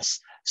doing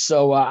this.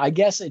 So I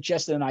guess it's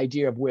just an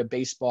idea of where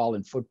baseball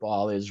and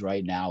football is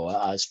right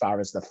now, as far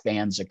as the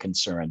fans are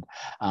concerned.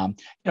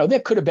 There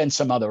could have been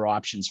some other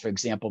options. For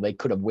example, they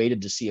could have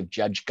waited to see if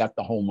Judge got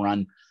the home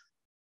run,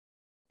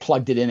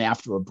 plugged it in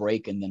after a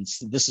break, and then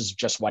this is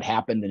just what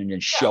happened, and then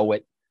show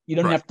it. You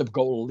don't have to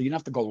go. You don't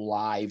have to go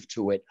live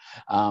to it.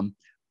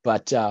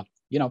 But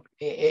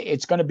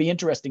it's going to be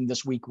interesting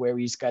this week, where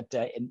he's got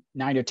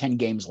 9 or 10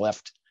 games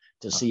left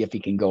to see if he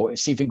can go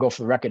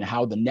for the record, and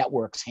how the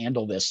networks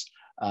handle this.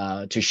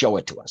 To show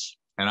it to us.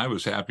 And I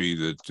was happy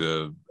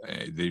that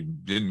they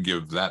didn't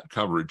give that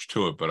coverage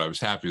to it, but I was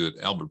happy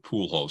that Albert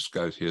Pujols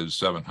got his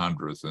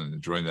 700th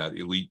and joined that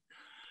elite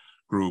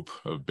group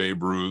of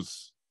Babe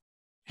Ruth,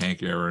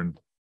 Hank Aaron,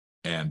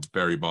 and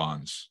Barry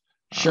Bonds.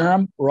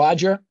 Sherm,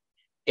 Roger,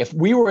 if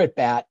we were at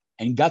bat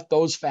and got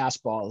those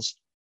fastballs,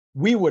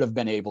 we would have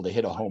been able to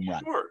hit a home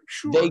run.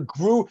 Sure. They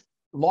grew.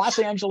 Los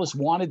Angeles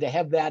wanted to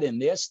have that in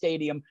their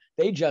stadium.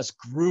 They just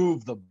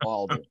grooved the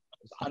ball. It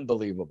was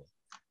unbelievable.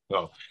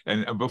 So,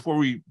 and before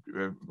we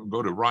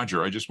go to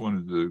Roger, I just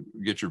wanted to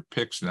get your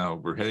picks now.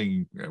 We're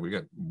heading, we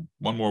got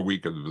one more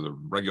week of the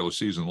regular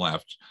season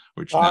left,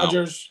 which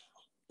Dodgers.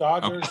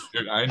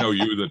 I know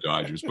you, the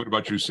Dodgers. What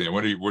about you, Sam?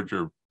 What's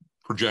your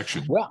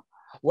projection?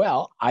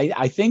 Well,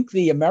 I think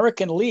the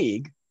American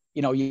League,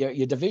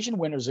 your division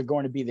winners are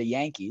going to be the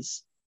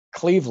Yankees,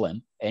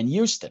 Cleveland, and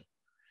Houston.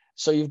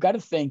 So you've got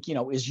to think,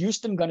 is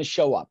Houston going to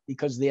show up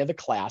because they're the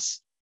class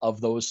of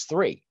those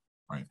three?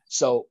 Right.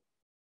 So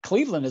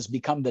Cleveland has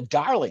become the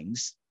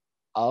darlings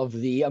of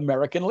the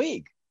American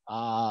League.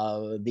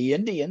 The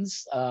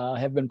Indians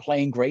have been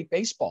playing great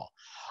baseball.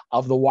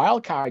 Of the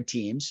wild card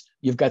teams,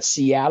 you've got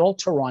Seattle,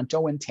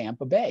 Toronto, and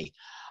Tampa Bay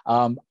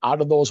out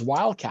of those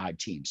wild card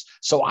teams.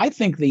 So I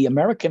think the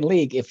American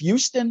League, if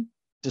Houston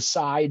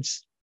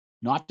decides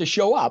not to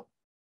show up,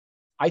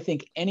 I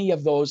think any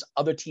of those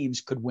other teams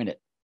could win it.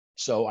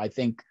 So I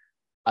think,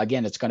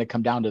 again, it's going to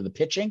come down to the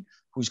pitching.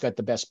 Who's got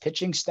the best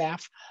pitching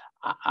staff?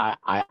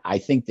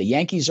 I think the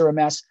Yankees are a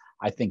mess.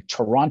 I think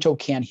Toronto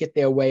can't hit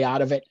their way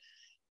out of it.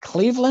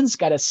 Cleveland's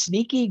got a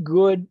sneaky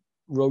good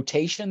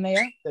rotation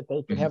there that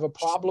they could have a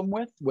problem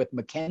with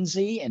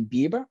McKenzie and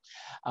Bieber.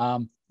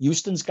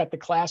 Houston's got the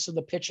class of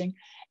the pitching,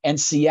 and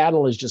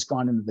Seattle has just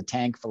gone into the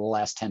tank for the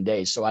last 10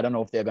 days. So I don't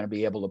know if they're going to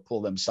be able to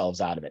pull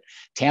themselves out of it.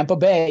 Tampa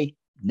Bay,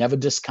 never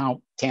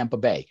discount Tampa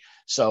Bay.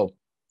 So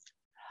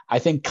I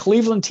think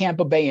Cleveland,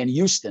 Tampa Bay, and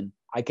Houston,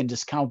 I can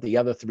discount the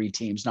other three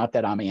teams. Not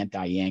that I'm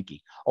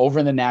anti-Yankee. Over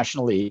in the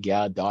National League,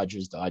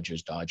 Dodgers,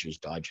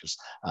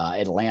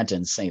 Atlanta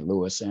and St.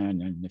 Louis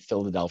and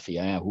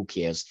Philadelphia. Who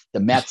cares? The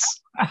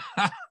Mets.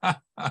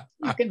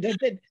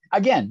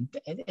 Again,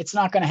 it's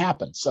not going to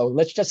happen. So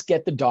let's just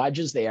get the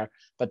Dodgers there.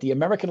 But the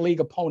American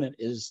League opponent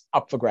is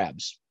up for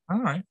grabs. All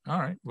right.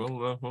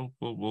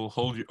 We'll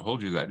hold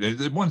you that.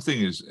 The one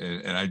thing is,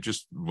 and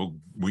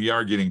we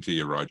are getting to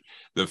you, Roger.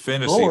 The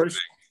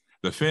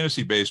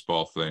fantasy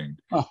baseball thing.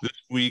 This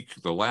week,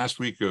 the last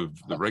week of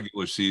the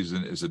regular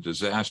season, is a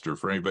disaster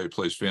for anybody who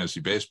plays fantasy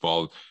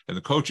baseball. And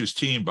the coach's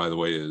team, by the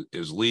way,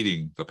 is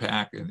leading the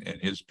pack in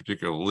his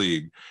particular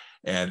league.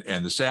 And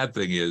the sad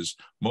thing is,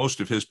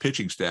 most of his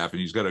pitching staff, and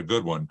he's got a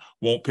good one,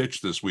 won't pitch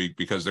this week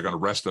because they're going to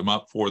rest them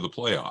up for the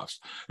playoffs.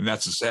 And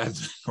that's a sad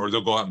thing. Or they'll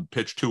go out and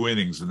pitch 2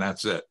 innings and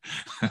that's it.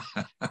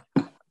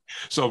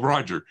 So,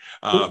 Roger,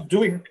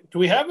 do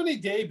we have any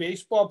day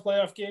baseball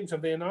playoff games?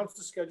 Have they announced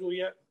the schedule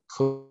yet?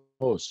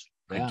 Close.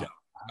 Yeah.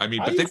 I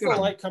mean, I but used to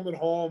like coming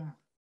home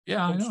from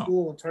I know.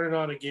 school and turning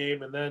on a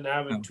game and then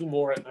having 2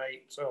 more at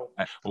night. So,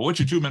 well, what's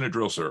your 2-minute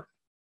drill, sir?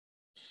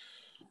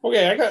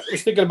 Okay, I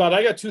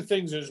got 2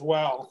 things as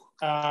well.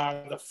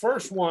 The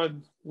first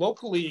one,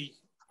 locally,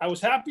 I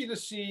was happy to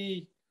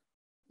see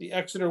the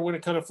Exeter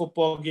Winnicunnet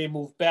football game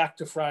move back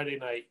to Friday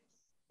night.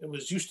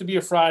 It used to be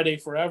a Friday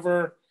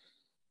forever.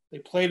 They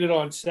played it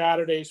on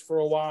Saturdays for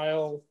a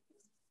while,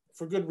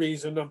 for good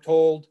reason, I'm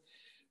told.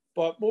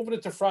 But moving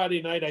it to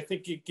Friday night, I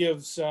think it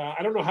gives, I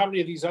don't know how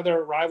many of these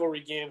other rivalry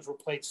games were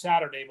played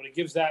Saturday, but it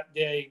gives that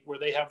day where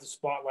they have the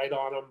spotlight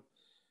on them,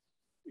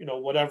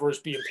 whatever is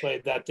being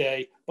played that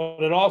day.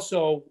 But it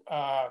also,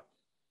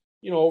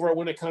 over at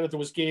Winnicunnet, there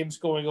was games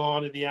going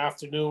on in the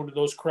afternoon, and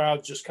those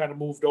crowds just kind of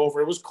moved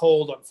over. It was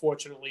cold,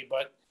 unfortunately,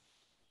 but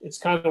it's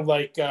kind of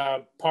like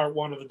part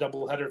one of the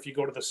doubleheader if you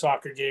go to the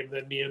soccer game,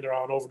 then meander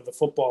on over to the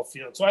football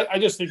field. So I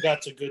just think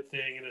that's a good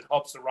thing, and it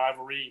helps the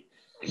rivalry.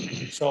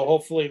 So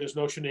hopefully there's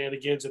no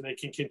shenanigans and they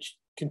can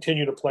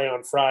continue to play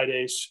on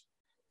Fridays.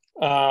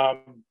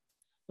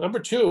 Number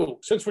 2,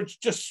 since we're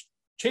just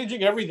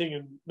changing everything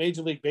in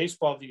Major League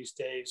Baseball these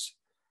days,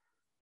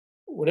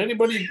 would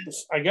anybody,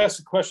 I guess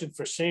a question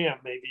for Sam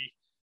maybe,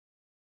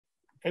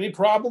 any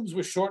problems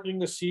with shortening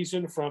the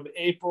season from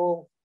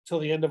April till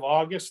the end of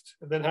August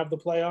and then have the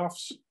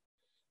playoffs?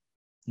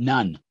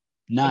 None.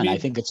 I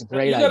think it's a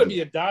great idea. You got to be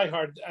a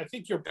diehard. I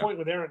think your point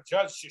with Aaron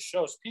Judge just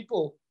shows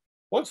people,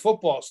 once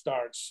football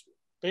starts,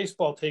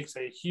 baseball takes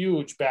a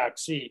huge back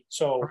seat.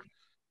 So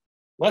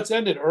let's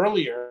end it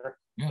earlier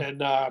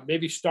and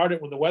maybe start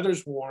it when the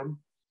weather's warm.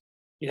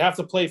 You'd have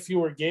to play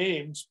fewer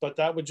games, but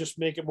that would just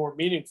make it more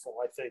meaningful,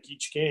 I think,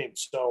 each game.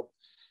 So,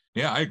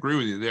 yeah, I agree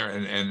with you there.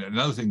 And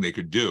another thing they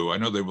could do, I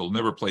know they will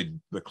never play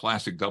the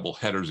classic double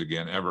headers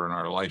again ever in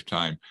our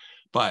lifetime,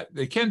 but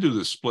they can do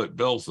the split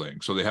bill thing.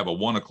 So they have a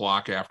 1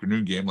 o'clock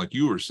afternoon game, like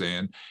you were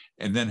saying,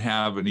 and then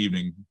have an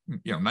evening,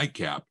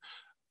 nightcap.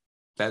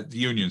 That the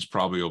unions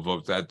probably will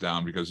vote that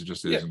down because it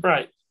just isn't. Yeah,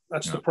 right.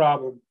 That's the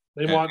problem.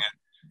 They want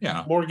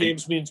more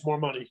games means more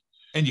money.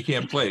 And you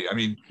can't play. I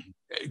mean,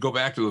 go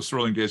back to those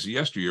thrilling days of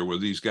yesteryear where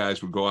these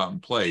guys would go out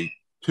and play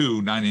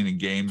 2 9-inning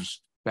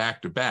games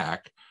back to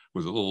back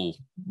with a little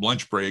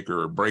lunch break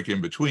or a break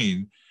in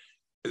between.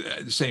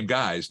 The same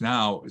guys.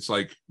 Now it's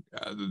like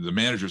the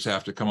managers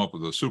have to come up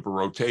with a super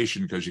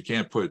rotation because you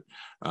can't put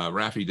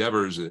Rafi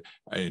Devers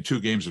in 2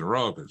 games in a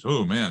row because,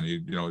 oh man,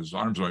 his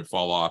arms might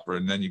fall off,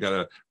 and then you got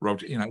to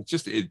rotate.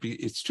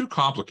 It's too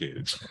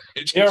complicated.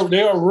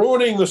 They are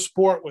ruining the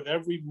sport with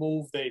every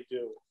move they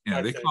do.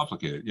 Yeah, they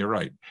complicate it. You're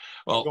right.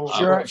 Well,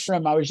 sure.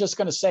 I was just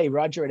going to say,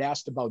 Roger had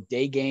asked about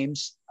day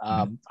games.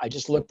 I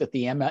just looked at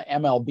the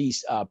MLB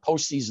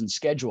postseason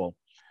schedule.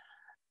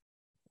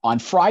 On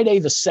Friday,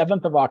 the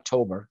 7th of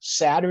October,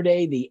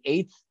 Saturday, the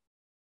 8th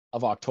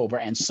of October,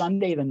 and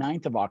Sunday, the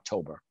 9th of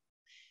October,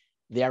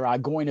 there are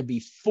going to be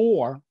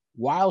 4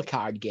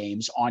 wildcard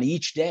games on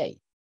each day.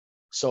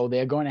 So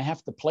they're going to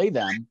have to play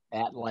them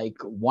at like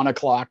 1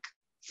 o'clock,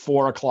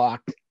 4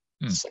 o'clock,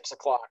 6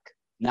 o'clock,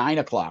 9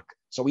 o'clock.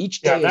 So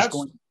each day is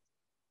going.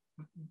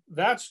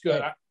 That's good.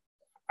 Right.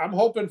 I'm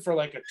hoping for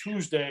like a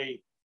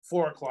Tuesday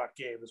 4 o'clock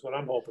game is what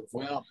I'm hoping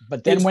for. Well,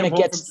 but then when it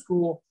gets from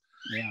school,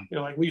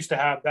 like we used to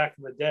have back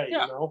in the day,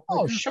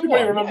 Oh, sure.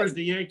 Everybody remembers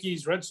the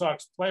Yankees Red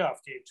Sox playoff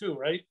game too,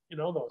 right?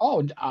 Those.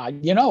 Oh, I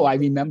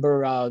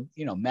remember,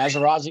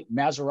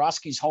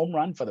 Mazeroski's home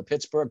run for the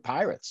Pittsburgh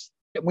Pirates.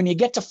 When you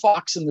get to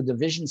Fox in the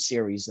division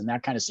series and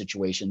that kind of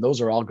situation, those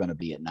are all going to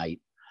be at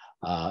night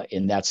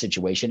in that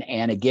situation.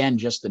 And again,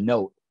 just a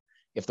note,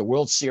 if the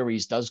World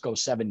Series does go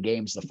 7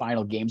 games, the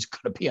final game's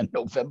going to be on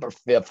November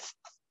 5th.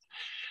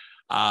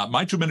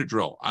 My 2-minute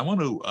drill. I want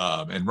to,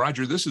 and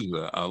Roger, this is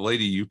a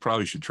lady you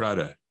probably should try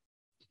to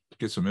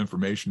get some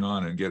information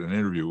on and get an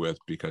interview with,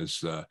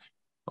 because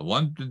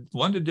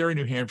Londonderry,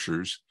 New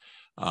Hampshire's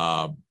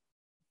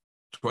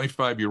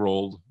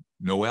 25-year-old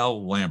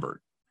Noelle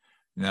Lambert.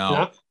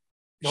 Now,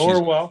 know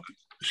her well.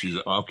 She's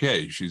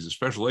okay. She's a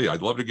special lady.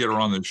 I'd love to get her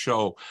on the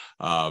show.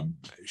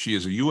 She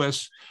is a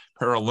U.S.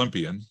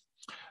 Paralympian.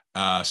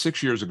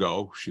 6 years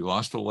ago, she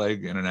lost a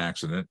leg in an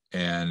accident,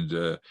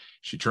 and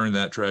she turned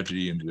that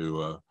tragedy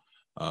into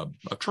a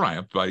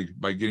triumph by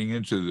getting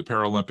into the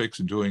Paralympics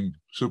and doing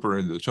super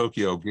in the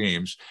Tokyo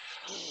Games.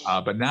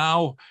 But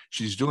now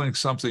she's doing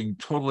something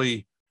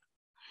totally,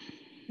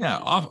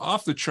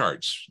 off the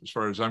charts as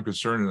far as I'm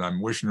concerned, and I'm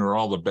wishing her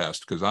all the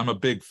best because I'm a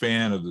big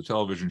fan of the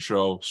television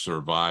show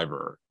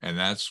Survivor, and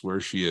that's where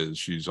she is.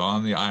 She's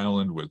on the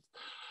island with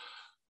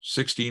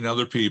 16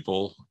 other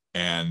people.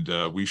 And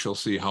we shall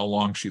see how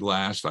long she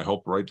lasts. I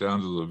hope right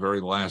down to the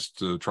very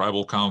last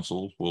tribal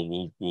council.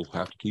 We'll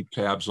have to keep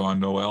tabs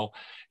on Noelle,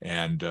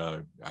 and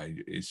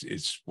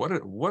it's what a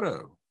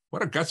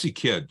gutsy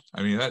kid.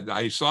 I mean,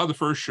 I saw the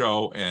first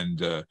show, and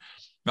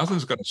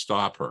nothing's going to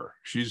stop her.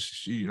 She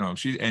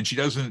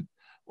doesn't.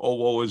 Oh,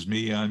 woe is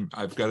me!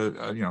 I've got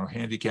a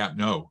handicap.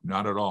 No,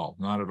 not at all,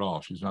 not at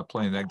all. She's not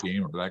playing that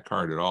game or that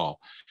card at all,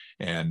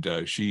 and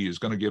she is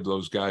going to give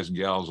those guys and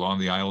gals on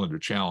the island a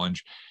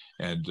challenge,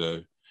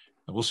 and.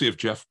 We'll see if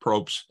Jeff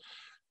Probst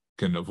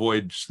can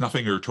avoid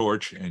snuffing her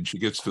torch and she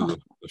gets to the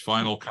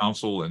final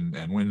council and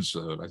wins,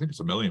 I think it's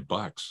 $1 million.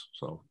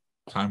 So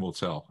time will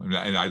tell. And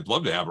I'd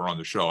love to have her on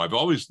the show. I've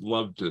always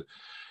loved to,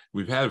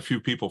 we've had a few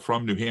people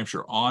from New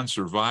Hampshire on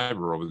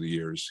Survivor over the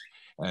years.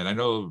 And I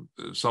know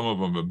some of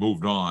them have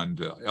moved on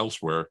to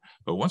elsewhere,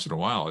 but once in a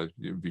while, it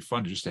would be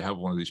fun just to have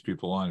one of these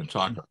people on and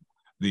talk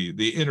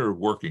the inner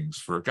workings.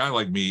 For a guy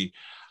like me,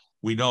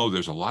 we know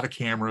there's a lot of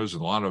cameras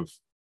and a lot of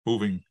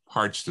moving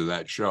parts to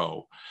that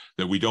show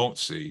that we don't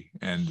see,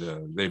 and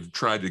they've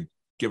tried to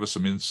give us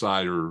some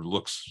insider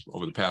looks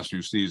over the past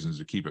few seasons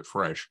to keep it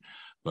fresh.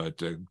 But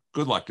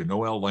good luck to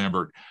Noelle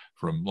Lambert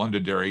from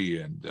Londonderry,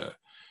 and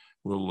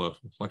we'll,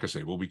 like I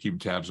say, we'll be keeping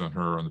tabs on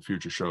her on the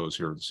future shows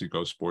here at the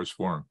Seacoast Sports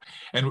Forum.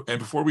 And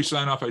before we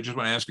sign off, I just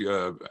want to ask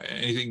you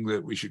anything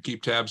that we should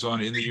keep tabs on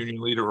in the Union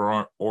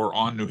Leader or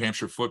on New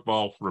Hampshire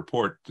Football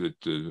Report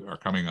that are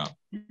coming up.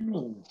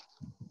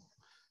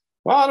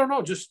 Well, I don't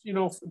know. Just,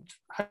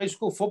 high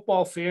school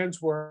football fans,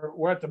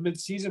 we're at the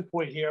mid-season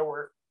point here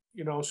where,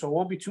 so it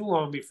won't be too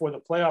long before the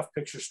playoff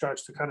picture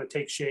starts to kind of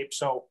take shape.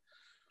 So,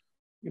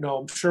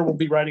 I'm sure we'll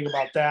be writing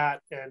about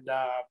that. And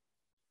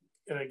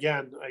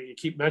again, I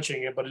keep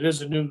mentioning it, but it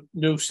is a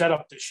new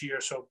setup this year.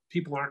 So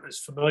people aren't as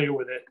familiar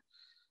with it,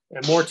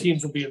 and more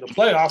teams will be in the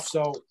playoffs.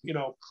 So,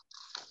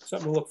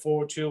 something to look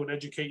forward to and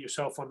educate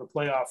yourself on the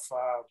playoff,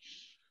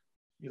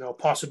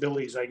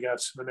 possibilities, I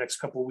guess, in the next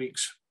couple of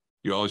weeks.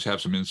 You always have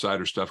some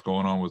insider stuff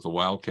going on with the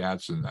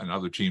Wildcats and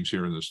other teams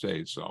here in the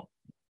state. So,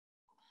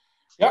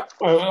 yeah,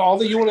 all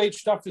the UNH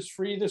stuff is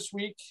free this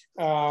week.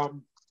 They're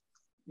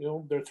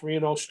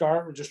 3-0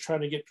 start. We're just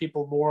trying to get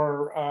people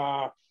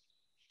more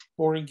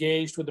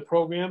engaged with the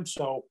program.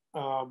 So,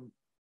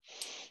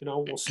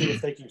 we'll see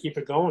if they can keep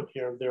it going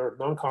here. Their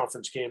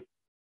non-conference game.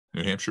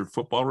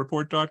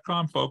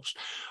 NewHampshireFootballReport.com, folks.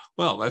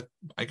 Well, that,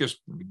 I guess,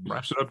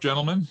 wraps it up,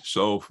 gentlemen.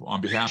 So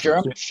on behalf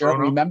of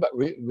remember,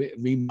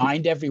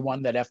 remind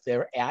everyone that if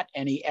they're at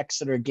any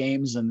Exeter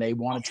games and they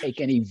want to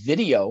take any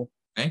video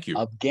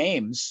of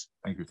games,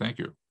 thank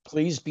you,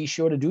 please be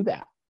sure to do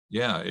that.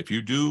 Yeah, if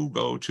you do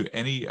go to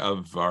any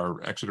of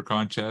our Exeter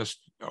contests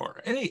or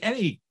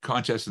any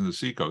contest in the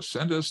Seacoast,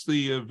 send us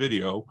the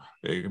video.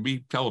 It can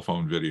be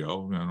telephone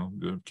video,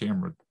 the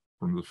camera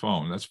from the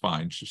phone, that's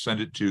fine. Just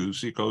send it to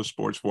Seacoast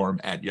Sports Forum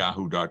at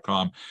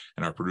yahoo.com,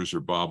 and our producer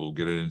Bob will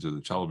get it into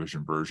the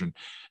television version.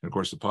 And of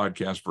course, the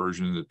podcast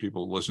version that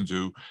people listen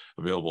to,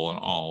 available on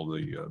all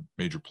the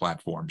major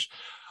platforms.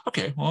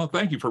 Okay, well,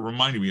 thank you for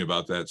reminding me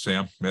about that,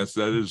 Sam. That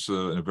is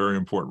a very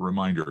important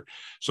reminder.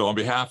 So on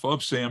behalf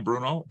of Sam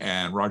Bruno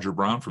and Roger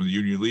Brown from the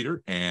Union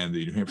Leader and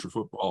the New Hampshire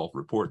Football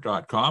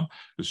Report.com,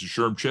 this is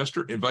Sherm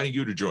Chester inviting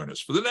you to join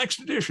us for the next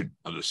edition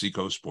of the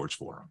Seacoast Sports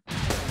Forum.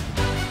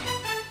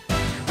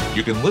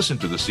 You can listen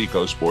to the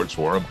Seacoast Sports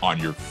Forum on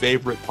your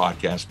favorite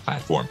podcast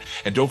platform.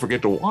 And don't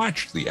forget to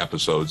watch the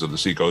episodes of the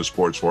Seacoast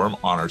Sports Forum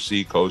on our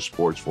Seacoast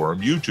Sports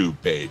Forum YouTube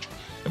page.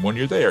 And when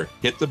you're there,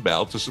 hit the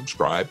bell to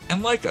subscribe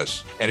and like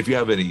us. And if you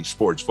have any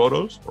sports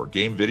photos or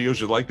game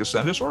videos you'd like to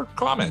send us, or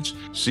comments,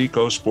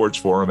 Seacoast Sports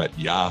Forum at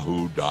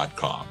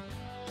yahoo.com.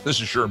 This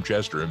is Sherm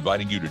Chester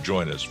inviting you to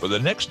join us for the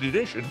next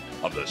edition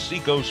of the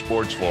Seacoast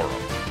Sports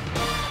Forum.